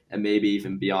Four and maybe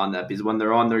even beyond that, because when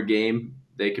they're on their game,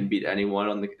 they can beat anyone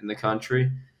in the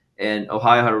country. And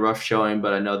Ohio had a rough showing,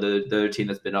 but I know the other team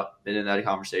that's been in that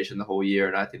conversation the whole year,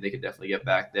 and I think they could definitely get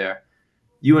back there.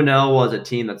 UNL was a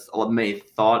team that's many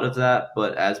thought of that,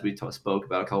 but as we spoke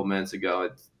about a couple minutes ago,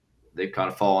 they've kind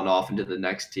of fallen off into the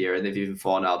next tier, and they've even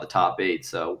fallen out of the top 8.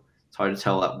 So it's hard to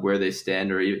tell where they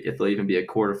stand or if they'll even be a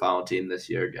quarterfinal team this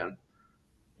year again.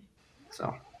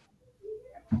 So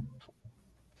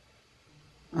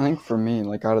I think for me,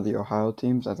 like out of the Ohio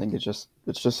teams, I think it's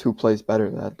just who plays better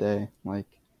that day. Like,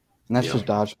 and that's just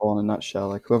dodgeball in a nutshell.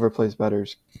 Like whoever plays better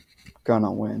is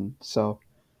gonna win. So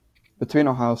between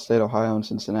Ohio State, Ohio, and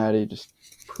Cincinnati, just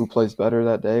who plays better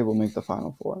that day will make the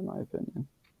Final Four, in my opinion.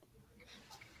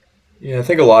 Yeah, I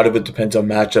think a lot of it depends on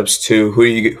matchups too. Who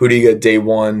do you get day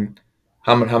one?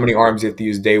 How many arms you have to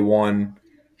use day one,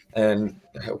 and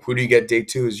who do you get day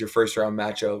two as your first round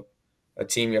matchup? A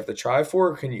team you have to try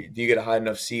for? Or do you get a high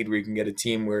enough seed where you can get a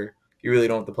team where you really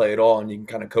don't have to play at all and you can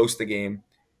kind of coast the game,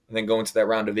 and then go into that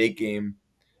round of 8 game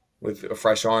with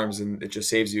fresh arms, and it just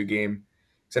saves you a game.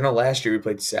 Because I know last year we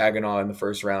played Saginaw in the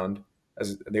first round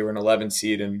as they were an 11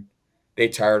 seed, and they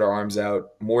tired our arms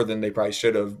out more than they probably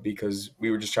should have because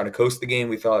we were just trying to coast the game.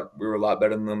 We thought we were a lot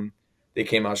better than them. They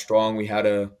came out strong. We had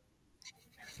to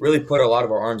really put a lot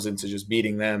of our arms into just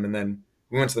beating them. And then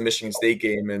we went to the Michigan State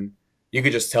game, and you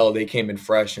could just tell they came in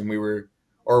fresh, and we were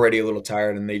already a little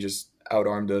tired, and they just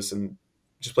out-armed us and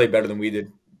just played better than we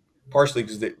did, partially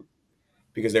because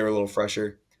they were a little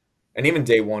fresher. And even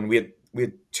day one, we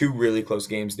had 2 really close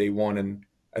games day one, and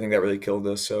I think that really killed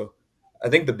us. So I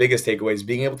think the biggest takeaway is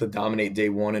being able to dominate day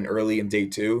one and early in day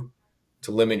two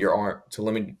to limit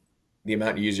the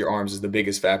amount you use your arms is the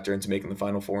biggest factor into making the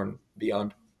Final Four and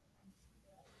beyond.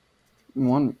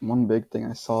 One big thing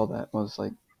I saw that was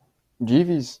like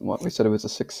GV's what we said it was a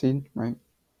 6 seed, right?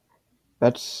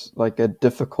 That's like a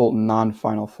difficult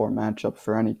non-Final Four matchup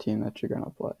for any team that you're gonna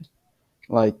play.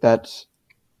 Like that's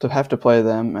to have to play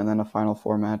them and then a Final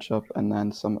Four matchup and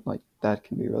then some like that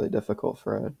can be really difficult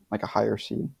for a higher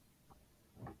seed.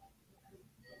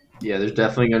 yeah, there's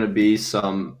definitely going to be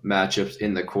some matchups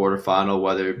in the quarterfinal,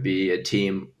 whether it be a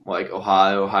team like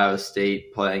Ohio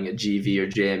State playing a GV or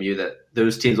JMU, that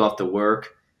those teams will have to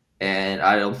work, and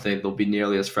I don't think they'll be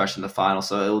nearly as fresh in the final.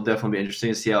 So it'll definitely be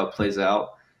interesting to see how it plays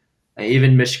out. And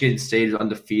even Michigan State is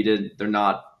undefeated. They're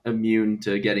not immune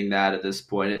to getting that at this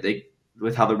point.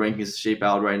 With how the rankings shape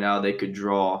out right now, they could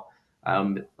draw,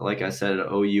 like I said,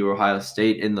 OU or Ohio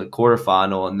State in the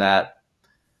quarterfinal, and that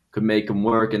could make them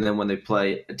work. And then when they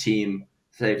play a team,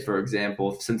 say, for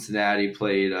example, if Cincinnati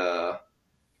played a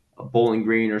Bowling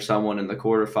Green or someone in the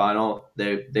quarterfinal,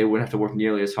 they wouldn't have to work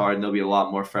nearly as hard, and they'll be a lot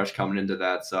more fresh coming into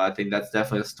that. So I think that's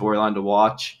definitely a storyline to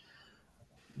watch.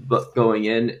 But going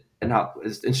in, and how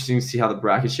it's interesting to see how the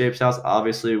bracket shapes out.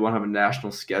 Obviously, we won't have a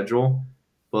national schedule,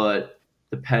 but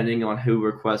depending on who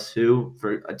requests who,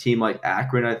 for a team like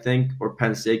Akron, I think, or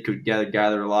Penn State could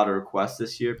gather a lot of requests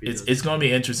this year. It's going to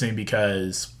be interesting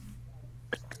because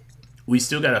we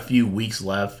still got a few weeks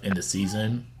left in the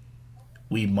season.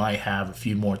 We might have a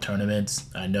few more tournaments.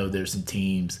 I know there's some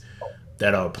teams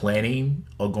that are planning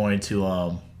or going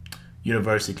to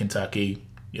University of Kentucky,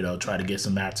 try to get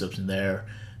some matchups in there.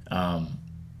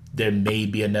 There may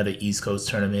be another East Coast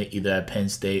tournament either at Penn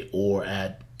State or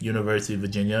at University of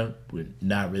Virginia. We're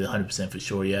not really 100% for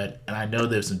sure yet. And I know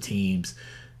there's some teams,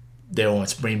 they're on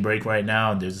spring break right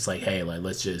now, and they're just like, hey,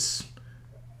 let's just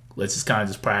kind of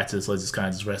just practice. Let's just kind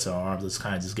of just rest our arms. Let's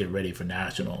kind of just get ready for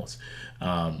nationals.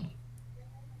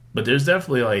 But there's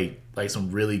definitely like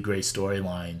some really great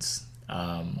storylines.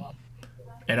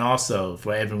 And also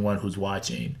for everyone who's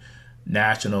watching,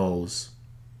 nationals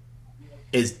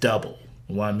is double.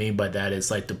 What I mean by that is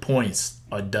like the points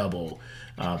are double.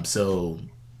 So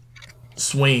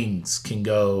swings can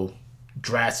go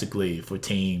drastically for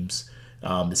teams,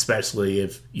 especially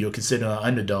if you're considered an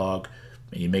underdog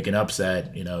and you make an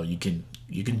upset. You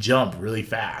can jump really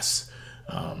fast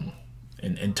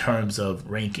in terms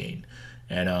of ranking.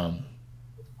 And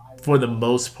for the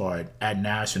most part, at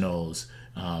nationals,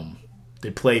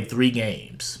 they played 3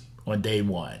 games on day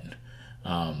one.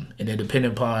 And then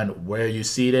depending upon where you're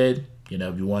seated, if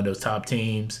you're one of those top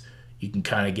teams, you can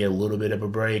kind of get a little bit of a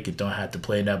break and don't have to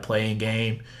play in that playing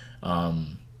game. I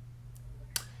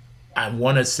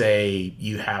want to say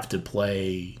you have to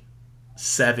play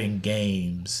 7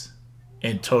 games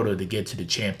in total to get to the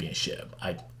championship.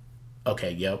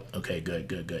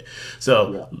 Good.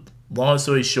 So, long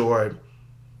story short,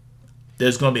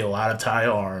 there's going to be a lot of tire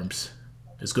arms.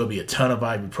 There's going to be a ton of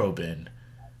ibuprofen.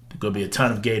 There's going to be a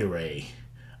ton of Gatorade.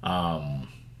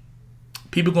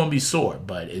 people going to be sore,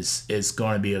 but it's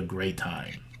going to be a great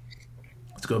time.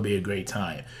 It's going to be a great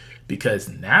time because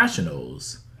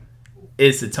nationals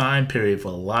is the time period for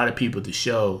a lot of people to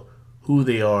show who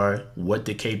they are, what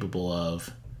they're capable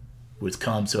of, which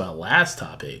comes to our last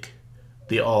topic,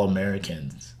 the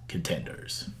All-Americans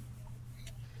contenders.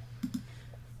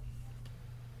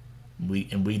 We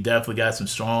definitely got some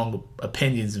strong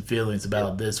opinions and feelings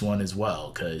about this one as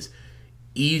well, because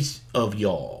each of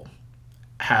y'all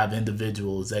have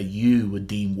individuals that you would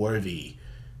deem worthy,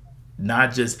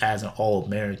 not just as an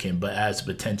All-American, but as a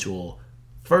potential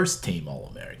first-team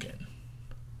All-American.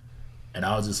 And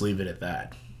I'll just leave it at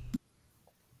that.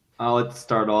 Let's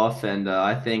start off, and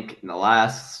I think in the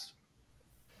last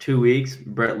 2 weeks,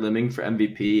 Brett Liming for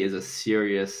MVP is a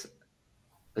serious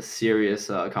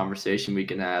conversation we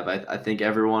can have. I think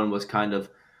everyone was kind of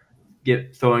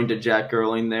throwing to Jack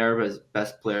Erling there as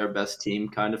best player, best team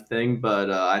kind of thing, but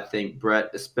I think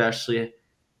Brett, especially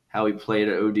how he played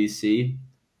at ODC,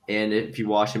 and if you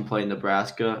watch him play in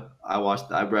Nebraska, I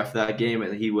ref that game,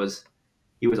 and he was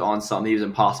on something. He was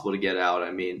impossible to get out.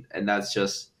 I mean, and he's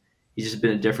just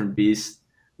been a different beast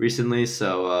recently.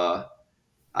 So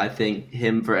I think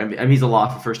him for MVP, I mean, he's a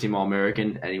lot for first team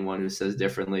All-American. Anyone who says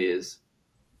differently is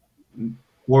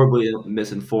horribly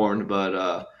misinformed, but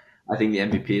I think the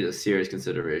MVP is a serious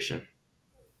consideration.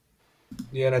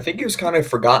 Yeah, and I think he was kind of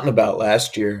forgotten about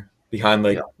last year behind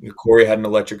Corey had an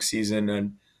electric season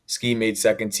and Ski made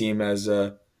second team as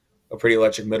a pretty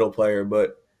electric middle player.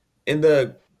 But in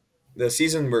the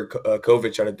season where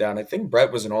COVID shut it down, I think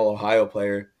Brett was an All-Ohio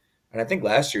player. And I think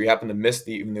last year he happened to miss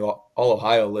even the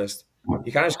All-Ohio list.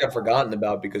 He kind of just got forgotten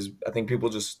about because I think people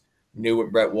just knew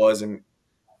what Brett was, and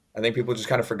I think people just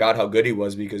kind of forgot how good he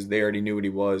was because they already knew what he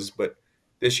was. But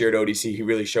this year at ODC, he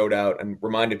really showed out and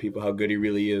reminded people how good he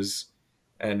really is.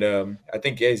 And I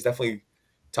think, he's definitely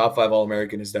top 5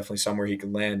 All-American is definitely somewhere he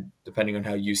can land depending on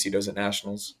how UC does at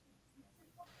Nationals.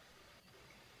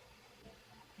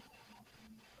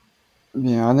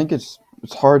 Yeah, I think it's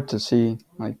hard to see,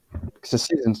 because the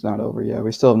season's not over yet.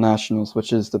 We still have Nationals,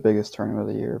 which is the biggest tournament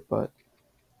of the year. But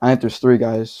I think there's 3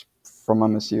 guys from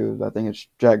MSU. I think it's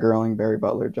Jack Gerling, Barry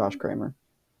Butler, Josh Kramer.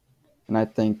 And I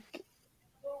think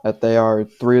that they are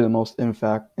 3 of the most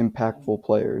impactful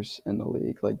players in the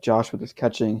league. Like Josh with his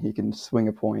catching, he can swing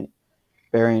a point.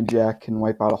 Barry and Jack can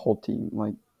wipe out a whole team.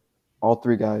 Like all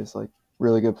 3 guys,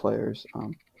 really good players.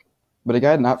 But a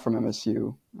guy not from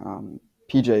MSU,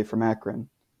 PJ from Akron,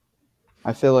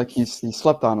 I feel like he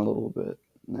slept on a little bit.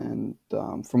 And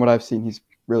from what I've seen, he's a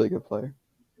really good player.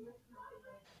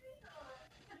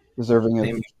 Deserving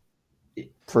of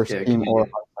first team or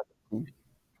second team.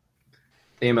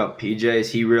 Thing about PJ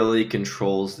is he really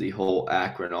controls the whole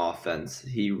Akron offense.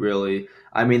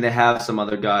 They have some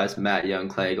other guys, Matt Young,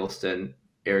 Clay Eggleston,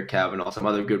 Eric Cavanaugh, some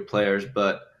other good players,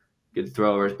 but good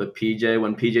throwers. But PJ,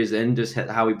 when PJ's in, just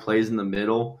how he plays in the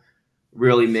middle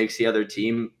really makes the other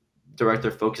team direct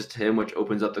their focus to him, which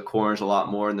opens up the corners a lot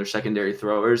more in their secondary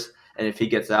throwers. And if he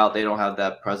gets out, they don't have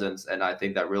that presence, and I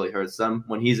think that really hurts them.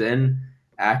 When he's in,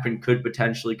 Akron could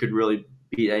really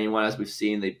beat anyone, as we've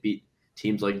seen. They beat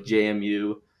teams like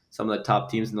JMU, some of the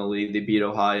top teams in the league. They beat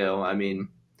Ohio.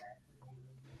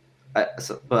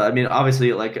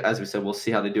 Obviously, as we said, we'll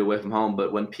see how they do away from home.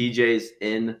 But when PJ's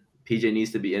in, PJ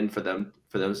needs to be in for them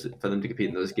to compete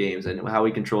in those games. And how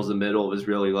he controls the middle is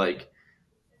really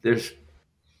there's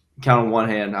count on one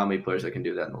hand how many players that can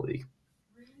do that in the league.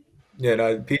 Yeah,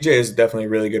 no, PJ is definitely a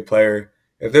really good player.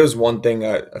 If there was one thing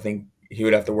I think he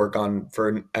would have to work on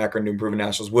for Akron to improve in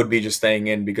Nationals would be just staying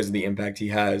in because of the impact he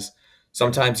has.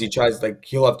 Sometimes he tries,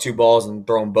 he'll have 2 balls and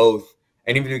throw them both.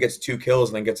 And even if he gets 2 kills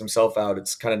and then gets himself out,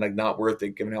 it's kind of not worth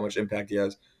it given how much impact he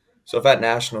has. So if at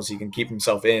Nationals he can keep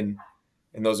himself in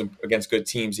those against good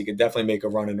teams, he could definitely make a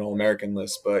run in an All-American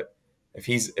list. But if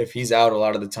he's out a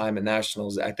lot of the time at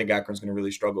Nationals, I think Akron's going to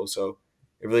really struggle. So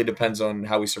it really depends on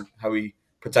how he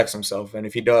protects himself. And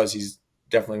if he does, he's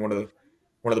definitely one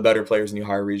of the better players in the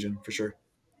Ohio region for sure.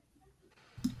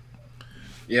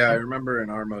 Yeah, I remember in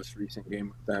our most recent game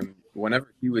with them,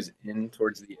 whenever he was in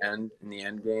towards the end, in the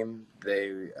end game,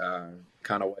 they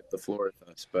kind of wiped the floor with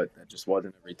us, but that just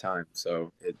wasn't every time.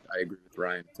 So I agree with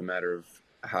Ryan. It's a matter of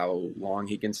how long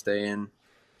he can stay in.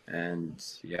 And,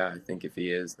 yeah, I think if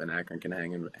he is, then Akron can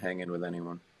hang in with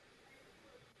anyone.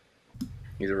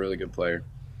 He's a really good player.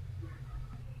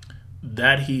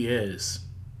 That he is.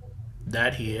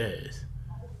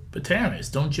 But Terrence,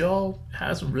 don't y'all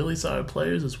have some really solid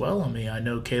players as well? I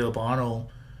know Caleb Arnold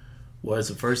was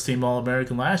a first-team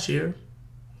All-American last year.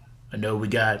 I know we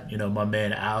got, my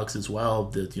man Alex as well,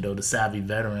 the savvy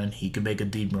veteran. He can make a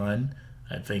deep run.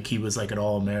 I think he was an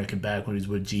All-American back when he was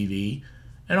with GV.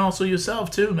 and also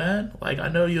yourself too, man. Like I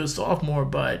know you're a sophomore,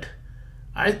 but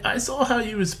I saw how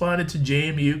you responded to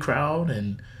JMU crowd,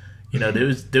 and they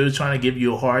was trying to give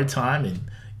you a hard time, and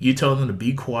you told them to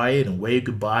be quiet and wave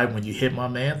goodbye when you hit my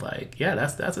man. Like, yeah,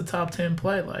 that's a top 10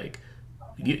 play. Like,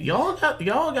 y'all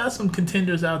got some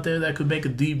contenders out there that could make a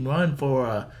deep run for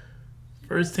a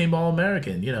first team All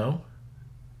American. And Yeah,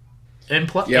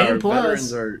 our and veterans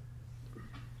plus are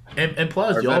and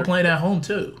plus our y'all veterans. playing at home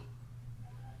too.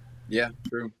 Yeah,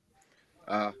 true.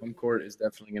 Home court is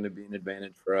definitely going to be an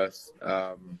advantage for us.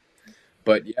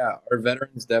 But yeah, our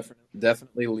veterans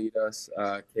definitely lead us.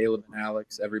 Caleb and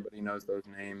Alex, everybody knows those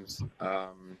names.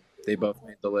 They both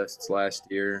made the lists last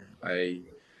year. I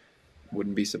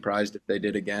wouldn't be surprised if they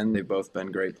did again. They've both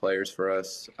been great players for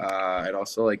us. I'd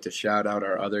also like to shout out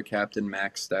our other captain,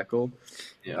 Max Steckel.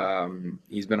 Yeah.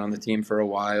 He's been on the team for a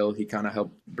while. He kind of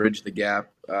helped bridge the gap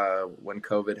when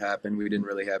COVID happened. We didn't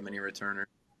really have many returners.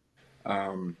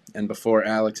 And before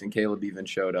Alex and Caleb even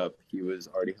showed up, he was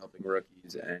already helping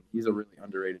rookies, and he's a really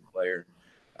underrated player.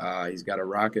 He's got a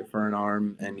rocket for an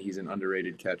arm, and he's an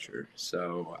underrated catcher.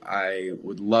 So I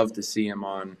would love to see him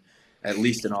on at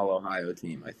least an All-Ohio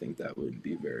team. I think that would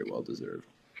be very well deserved.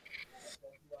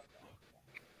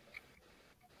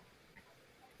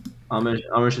 I'm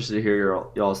interested to hear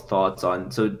y'all's thoughts on,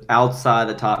 so outside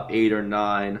the top 8 or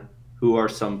 9, who are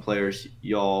some players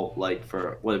y'all like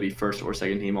for whether it be first or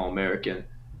second team All American?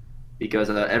 Because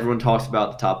everyone talks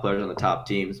about the top players on the top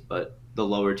teams, but the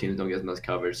lower teams don't get as much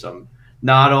coverage. So I'm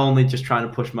not only just trying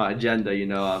to push my agenda,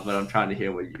 but I'm trying to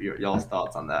hear what y'all's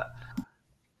thoughts on that.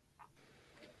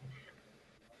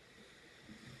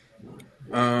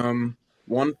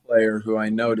 One player who I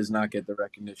know does not get the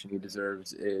recognition he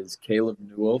deserves is Caleb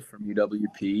Newell from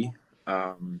UWP.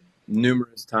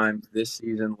 Numerous times this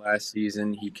season, last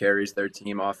season, he carries their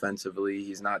team offensively.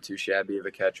 He's not too shabby of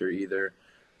a catcher either.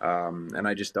 And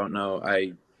I just don't know.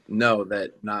 I know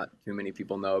that not too many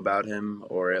people know about him,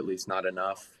 or at least not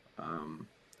enough.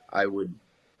 I would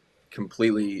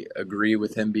completely agree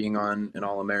with him being on an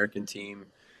All-American team.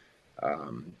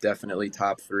 Definitely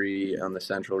top 3 on the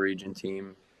Central Region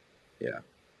team. Yeah.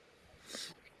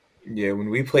 Yeah, when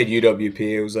we played UWP,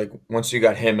 it was like once you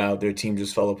got him out, their team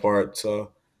just fell apart.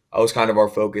 So that was kind of our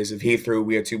focus. If he threw,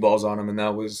 we had 2 balls on him, and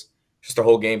that was just our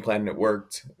whole game plan, and it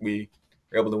worked. We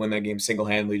were able to win that game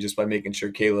single-handedly just by making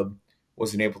sure Caleb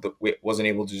wasn't able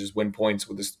to just win points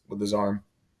with his arm.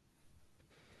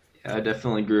 Yeah, I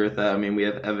definitely agree with that. I mean, we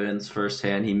have evidence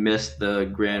firsthand. He missed the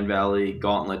Grand Valley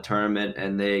Gauntlet tournament,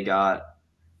 and they got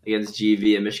against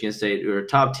GV and Michigan State, who are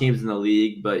top teams in the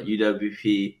league, but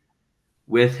UWP,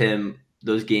 with him,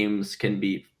 those games can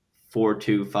be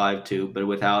 4-2, 5-2, but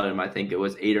without him, I think it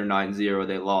was 8 or 9-0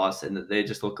 they lost, and they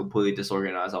just look completely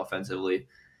disorganized offensively.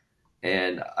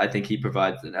 And I think he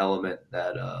provides an element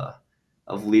that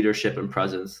of leadership and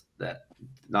presence that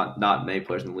not many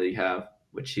players in the league have,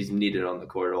 which he's needed on the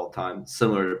court all the time,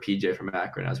 similar to PJ from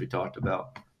Akron, as we talked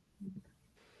about.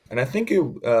 And I think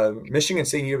Michigan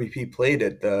State and UWP played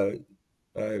at the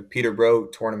Peterborough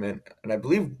tournament, and I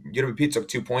believe UWP took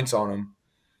 2 points on him.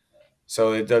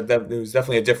 So it was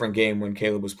definitely a different game when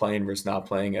Caleb was playing versus not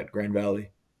playing at Grand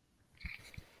Valley.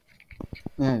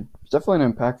 Yeah, he's definitely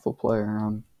an impactful player.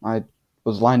 I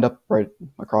was lined up right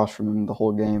across from him the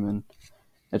whole game, and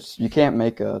you can't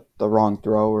make the wrong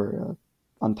throw or a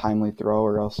untimely throw,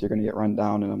 or else you're going to get run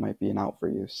down and it might be an out for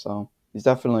you. So he's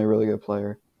definitely a really good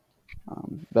player.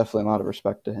 Definitely a lot of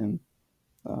respect to him.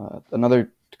 Another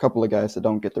couple of guys that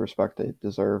don't get the respect they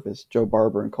deserve is Joe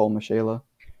Barber and Cole Michela.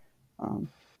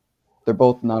 They're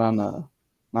both not on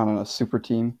a super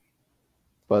team,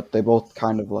 but they both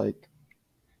kind of like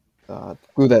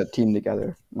glue that team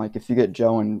together. Like if you get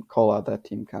Joe and Cole out, that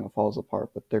team kind of falls apart,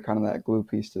 but they're kind of that glue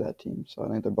piece to that team. So I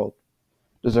think they're both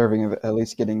deserving of at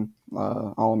least getting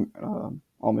all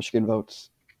Michigan votes.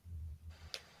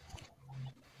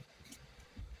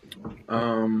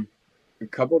 A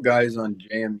couple guys on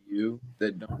JMU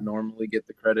that don't normally get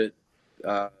the credit.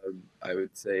 I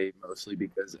would say mostly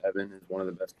because Evan is one of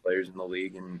the best players in the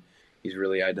league and he's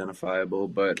really identifiable.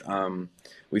 But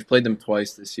we've played them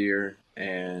twice this year,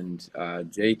 and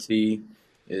JT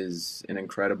is an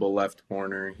incredible left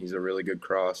corner. He's a really good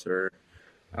crosser,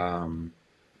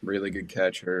 really good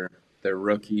catcher. Their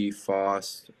rookie,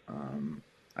 Foss,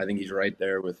 I think he's right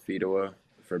there with Fidoa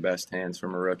for best hands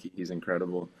from a rookie. He's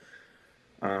incredible.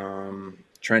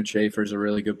 Trent Schaefer's a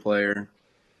really good player.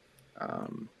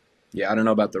 Yeah, I don't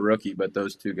know about the rookie, but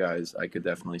those 2 guys I could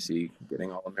definitely see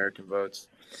getting All-American votes.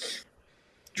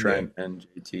 Trent and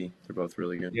JT, they're both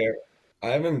really good. Yeah, I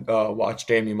haven't watched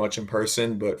JMU much in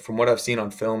person, but from what I've seen on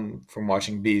film from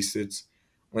watching Beast, it's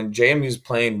when JMU's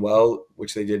playing well,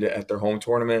 which they did at their home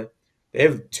tournament, they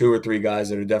have 2 or 3 guys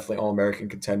that are definitely All-American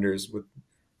contenders.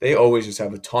 They always just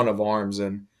have a ton of arms,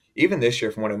 and even this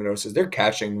year, from what I've noticed, is they're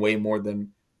catching way more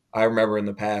than I remember in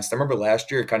the past. I remember last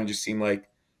year it kind of just seemed like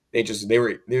they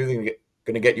were going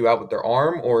to get you out with their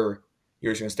arm, or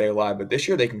you're just going to stay alive. But this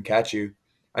year they can catch you.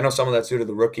 I know some of that's due to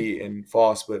the rookie and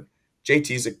Foss, but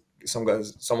JT's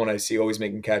someone I see always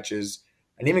making catches,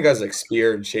 and even guys like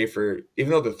Spear and Schaefer,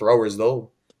 even though they're throwers,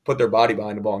 they'll put their body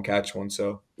behind the ball and catch one.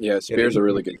 So Yeah, yeah, Spear's a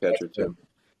really good catcher too.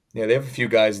 yeah, they have a few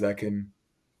guys that can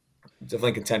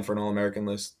definitely contend for an All-American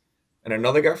list. And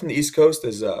another guy from the East Coast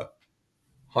is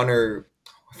Hunter.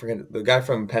 I forget the guy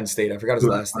from Penn State. I forgot his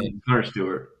last name. Hunter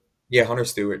Stewart. Yeah, Hunter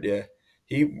Stewart. Yeah,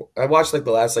 I watched like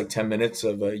the last like 10 minutes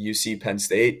of UC Penn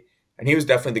State, and he was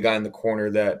definitely the guy in the corner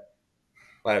that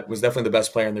was definitely the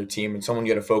best player on their team and someone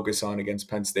you had to focus on against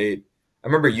Penn State. I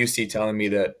remember UC telling me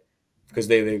that because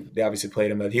they obviously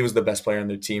played him, that he was the best player on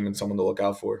their team and someone to look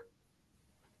out for.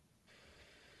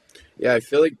 Yeah, I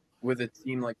feel like with a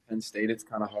team like Penn State, it's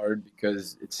kind of hard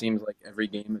because it seems like every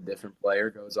game a different player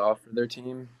goes off for their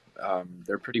team.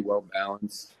 They're pretty well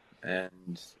balanced,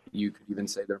 and you could even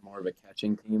say they're more of a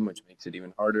catching team, which makes it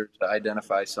even harder to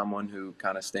identify someone who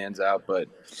kind of stands out. But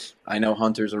I know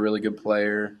Hunter's a really good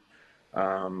player.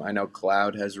 I know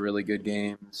Cloud has really good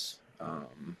games.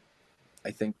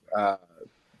 I think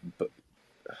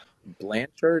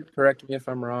Blanchard, correct me if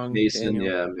I'm wrong. Mason, Daniel.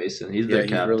 yeah, Mason. He's Yeah, their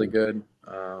he's captain. really good.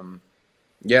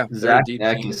 Yeah, they're a Zach deep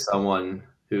Eck team. is someone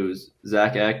who's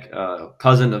Zach Eck,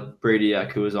 cousin of Brady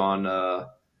Eck, who was on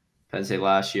Penn State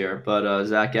last year. But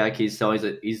Zach Eck, he's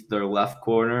their left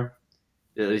corner.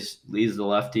 He's the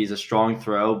lefty. He's a strong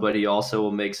throw, but he also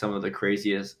will make some of the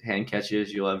craziest hand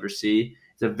catches you'll ever see.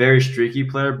 He's a very streaky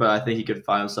player, but I think he could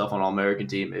find himself on All-American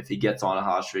team if he gets on a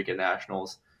hot streak at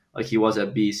nationals. Like he was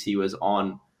at Beast, he was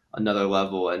on another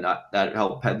level, and that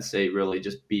helped Penn State really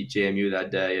just beat JMU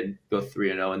that day and go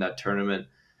 3-0 in that tournament.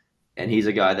 And he's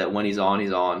a guy that when he's on,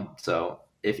 he's on. So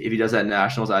if he does that at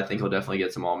nationals, I think he'll definitely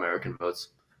get some All-American votes.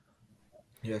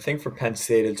 Yeah, I think for Penn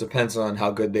State, it depends on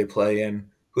how good they play and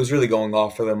who's really going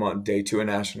off for them on day 2 of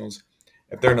nationals.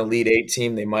 If they're an Elite 8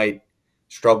 team, they might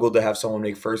struggle to have someone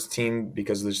make first team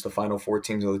because there's the Final Four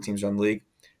teams, other teams around the league.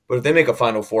 But if they make a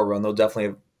Final Four run, they'll definitely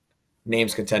have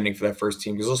names contending for that first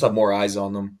team because they'll just have more eyes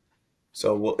on them.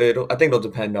 So I think it'll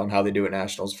depend on how they do at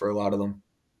nationals for a lot of them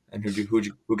and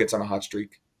who gets on a hot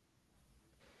streak.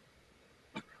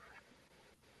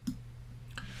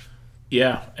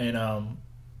 Yeah, and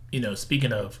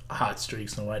speaking of hot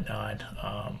streaks and whatnot,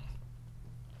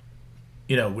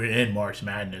 we're in March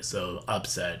Madness, so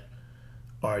upset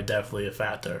are definitely a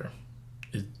factor.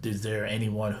 Is there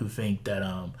anyone who think that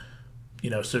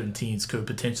certain teams could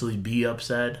potentially be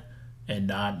upset and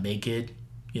not make it,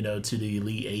 to the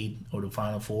Elite Eight or the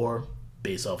Final Four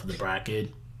based off of the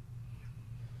bracket?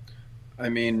 I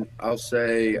mean, I'll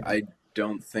say I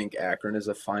don't think Akron is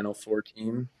a Final Four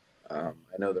team. I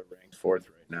know they're ranked 4th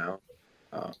right now.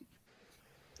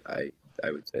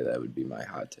 I would say that would be my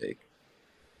hot take.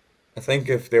 I think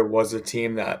if there was a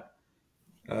team that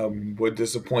would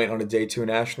disappoint on a day 2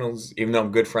 nationals, even though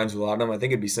I'm good friends with a lot of them, I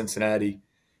think it'd be Cincinnati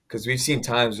because we've seen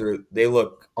times where they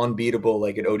look unbeatable,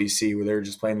 like at ODC, where they're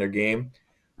just playing their game.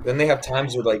 Then they have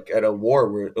times where, like at a war,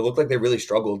 where it looked like they really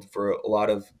struggled for a lot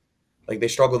of, like they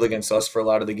struggled against us for a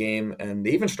lot of the game, and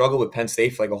they even struggled with Penn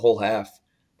State for like a whole half.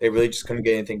 They really just couldn't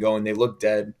get anything going. They looked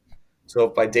dead. So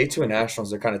if by day 2 of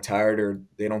nationals they're kind of tired or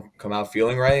they don't come out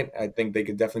feeling right, I think they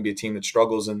could definitely be a team that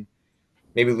struggles and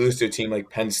maybe lose to a team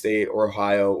like Penn State or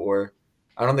Ohio. Or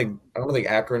I don't think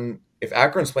Akron. If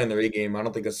Akron's playing their A game, I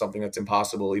don't think that's something that's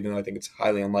impossible. Even though I think it's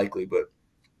highly unlikely. But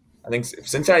I think if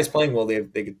Cincinnati's playing well, they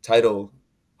could title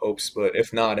hopes. But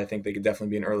if not, I think they could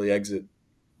definitely be an early exit.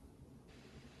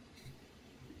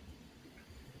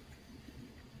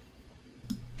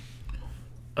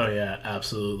 Oh yeah,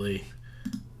 absolutely.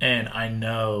 And I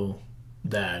know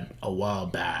that a while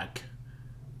back,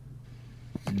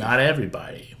 not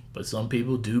everybody, but some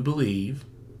people do believe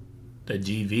that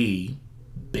GV,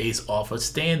 based off of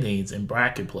standings and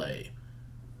bracket play,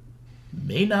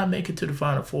 may not make it to the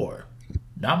Final Four.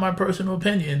 Not my personal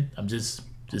opinion. I'm just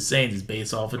saying this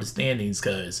based off of the standings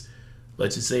because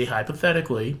let's just say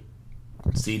hypothetically,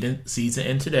 season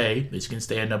end today, Michigan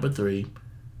State at number 3,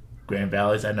 Grand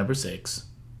Valley's at number 6.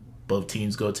 Both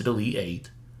teams go to the Elite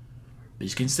 8.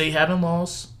 Michigan State haven't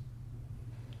lost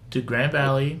to Grand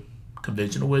Valley.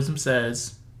 Conventional wisdom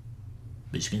says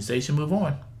Michigan State should move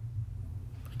on.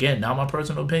 Again, not my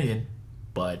personal opinion,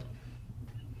 but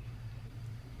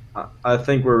I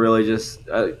think we're really just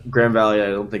Grand Valley.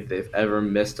 I don't think they've ever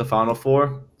missed a Final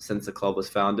Four since the club was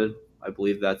founded. I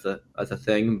believe that's a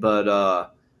thing.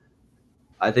 But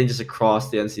I think just across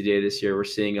the NCAA this year, we're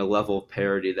seeing a level of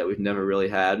parity that we've never really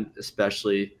had,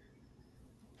 especially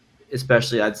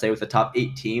I'd say with the top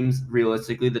 8 teams.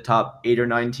 Realistically, the top 8 or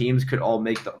 9 teams could all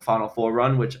make the Final Four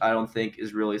run, which I don't think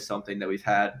is really something that we've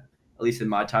had, at least in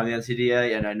my time in the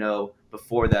NCAA. And I know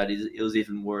before that it was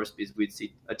even worse because we'd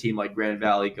see a team like Grand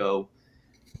Valley go,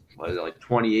 what is it, like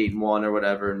 28-1 or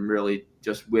whatever, and really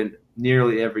just win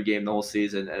nearly every game the whole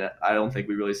season. And I don't think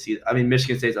we really see. I mean,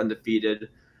 Michigan State's undefeated,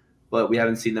 but we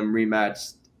haven't seen them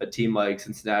rematch a team like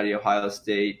Cincinnati, Ohio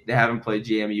State. They haven't played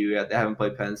JMU yet. They haven't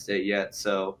played Penn State yet.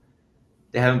 So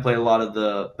they haven't played a lot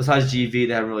of besides GV,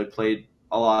 they haven't really played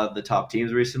a lot of the top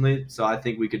teams recently. So I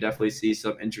think we could definitely see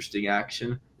some interesting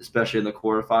action, especially in the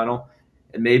quarterfinal.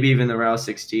 And maybe even the round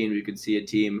 16, we could see a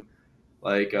team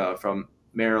like from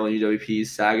Maryland, UWP,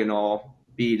 Saginaw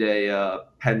beat a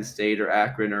Penn State or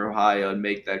Akron or Ohio and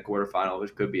make that quarterfinal,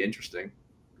 which could be interesting.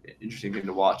 Interesting thing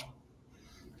to watch.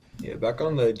 Yeah, back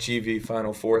on the GV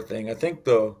Final Four thing, I think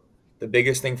the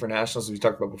biggest thing for nationals, as we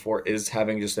talked about before, is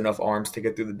having just enough arms to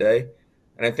get through the day.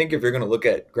 And I think if you're going to look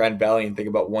at Grand Valley and think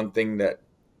about one thing that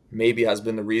maybe has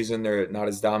been the reason they're not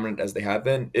as dominant as they have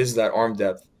been, is that arm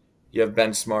depth. You have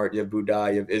Ben Smart, you have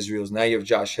Budai, you have Israels, now you have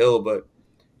Josh Hill, but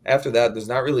after that, there's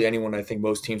not really anyone I think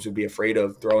most teams would be afraid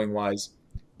of throwing-wise.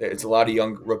 It's a lot of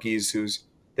young rookies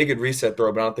they could reset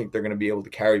throw, but I don't think they're going to be able to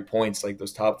carry points like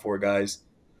those top 4 guys.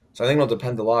 So I think it'll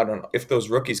depend a lot on if those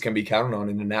rookies can be counted on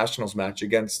in a nationals match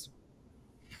against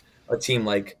a team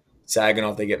like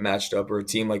Saginaw if they get matched up, or a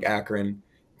team like Akron.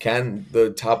 Can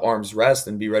the top arms rest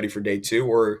and be ready for day 2,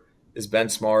 or is Ben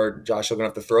Smart, Josh Hill going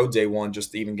to have to throw day 1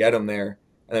 just to even get them there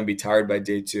and then be tired by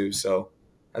day 2? So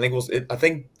I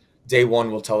think day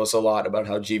 1 will tell us a lot about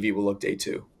how GV will look day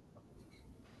 2.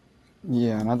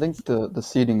 Yeah, and I think the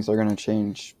seedings are going to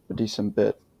change a decent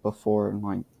bit before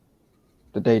like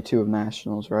the day 2 of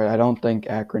nationals, right? I don't think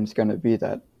Akron's going to be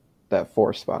that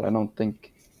 4 spot.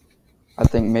 I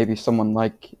think maybe someone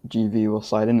like GV will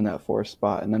slide in that 4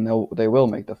 spot, and then they will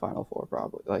make the Final Four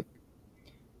probably. Like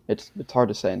it's hard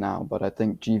to say now, but I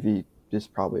think GV is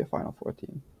probably a Final Four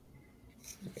team.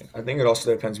 I think it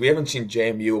also depends. We haven't seen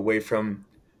JMU away from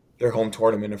their home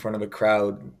tournament in front of a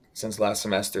crowd since last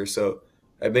semester, so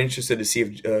I've been interested to see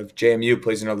if JMU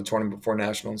plays another tournament before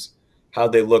nationals, how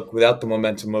they look without the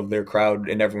momentum of their crowd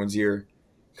in everyone's ear.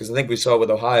 Because I think we saw with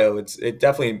Ohio, it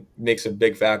definitely makes a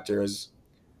big factor as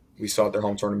we saw at their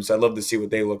home tournaments. I'd love to see what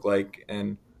they look like,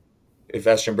 and if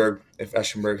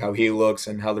Eschenberg, how he looks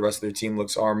and how the rest of their team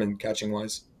looks arm and catching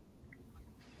wise.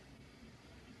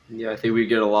 Yeah, I think we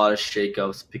get a lot of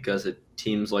shakeups because of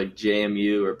teams like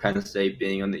JMU or Penn State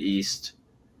being on the East.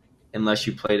 Unless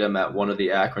you play them at one of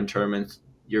the Akron tournaments,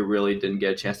 you really didn't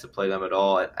get a chance to play them at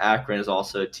all. And Akron is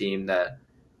also a team that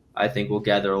I think will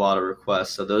gather a lot of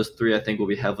requests. So those 3 I think will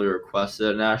be heavily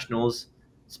requested at nationals,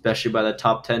 especially by the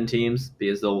top 10 teams,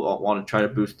 because they'll want to try to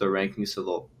boost their rankings so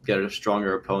they'll get a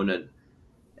stronger opponent.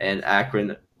 And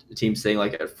Akron, the team staying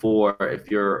like at 4, if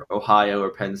you're Ohio or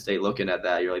Penn State looking at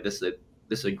that, you're like, this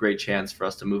is a great chance for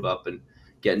us to move up and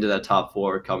get into that top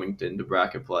 4 coming into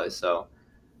bracket play. So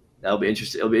that'll be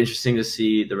interesting. It'll be interesting to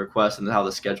see the request and how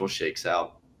the schedule shakes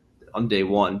out on day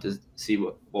 1 to see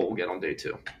what we'll get on day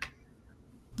 2.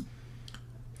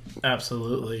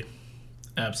 Absolutely.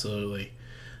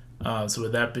 So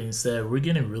with that being said, we're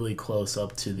getting really close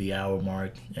up to the hour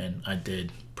mark, and I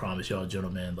did promise y'all,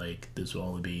 gentlemen, like this will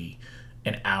only be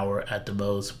an hour at the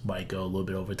most, might go a little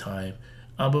bit over time.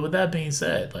 But with that being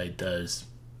said, like, does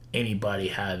anybody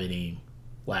have any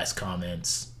last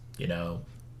comments,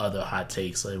 other hot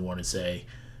takes they want to say?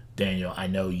 Daniel, I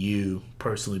know you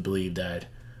personally believe that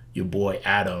your boy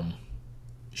Adam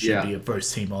should be a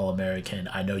first-team All-American.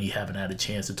 I know you haven't had a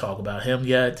chance to talk about him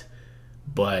yet,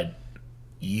 but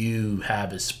you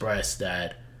have expressed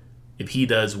that if he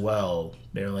does well,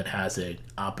 Maryland has an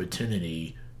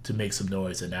opportunity to make some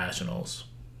noise at nationals.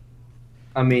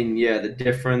 I mean, yeah, the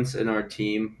difference in our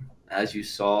team, as you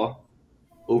saw,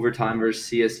 overtime versus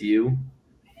CSU,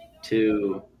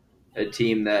 to a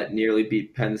team that nearly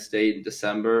beat Penn State in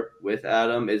December with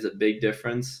Adam is a big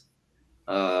difference.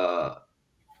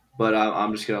 But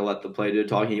I'm just going to let the play do the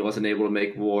talking. He wasn't able to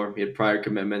make war. He had prior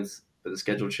commitments, but the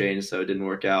schedule changed, so it didn't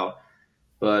work out.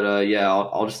 But,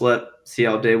 I'll just see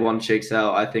how day 1 shakes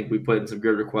out. I think we put in some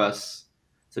good requests,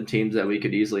 some teams that we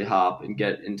could easily hop and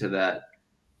get into the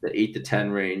 8 to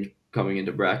 10 range coming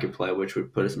into bracket play, which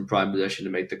would put us in prime position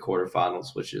to make the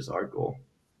quarterfinals, which is our goal.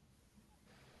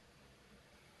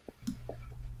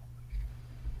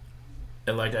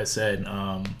 And like I said,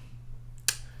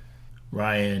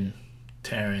 Ryan,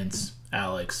 Terence,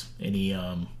 Alex, any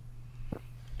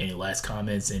Any last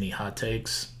comments? Any hot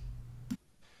takes?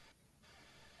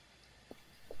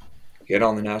 Get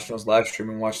on the Nationals live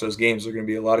stream and watch those games. They're going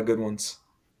to be a lot of good ones.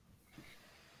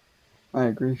 I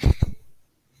agree.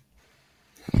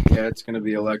 Yeah, it's going to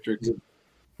be electric.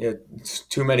 Yeah, it's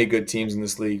too many good teams in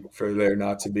this league for there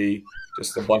not to be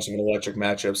just a bunch of electric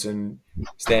matchups and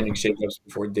standing shakeups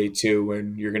before day 2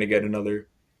 when you're going to get another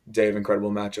day of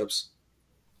incredible matchups.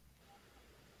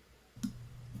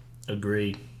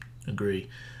 Agree.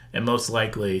 And most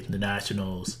likely the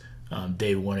Nationals,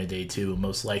 day 1 and day 2 will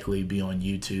most likely be on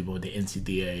YouTube or the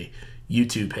NCDA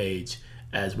YouTube page,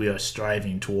 as we are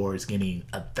striving towards getting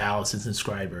 1,000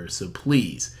 subscribers. So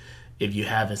please, if you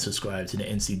haven't subscribed to the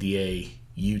NCDA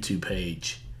YouTube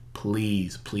page,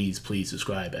 please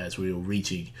subscribe, as we are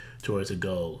reaching towards a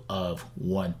goal of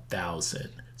 1,000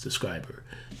 subscribers.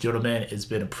 Gentlemen, it's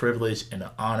been a privilege and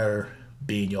an honor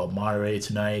being your moderator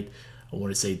tonight. I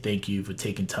want to say thank you for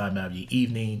taking time out of your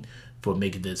evening for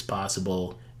making this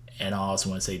possible. And I also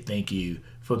want to say thank you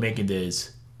for making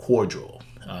this cordial,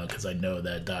 because I know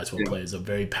that Dodgeball players are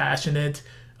very passionate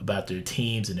about their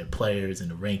teams and their players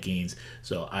and the rankings.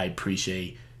 So I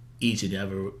appreciate each of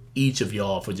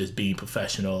y'all for just being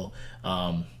professional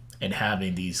and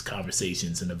having these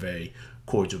conversations in a very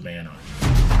cordial manner.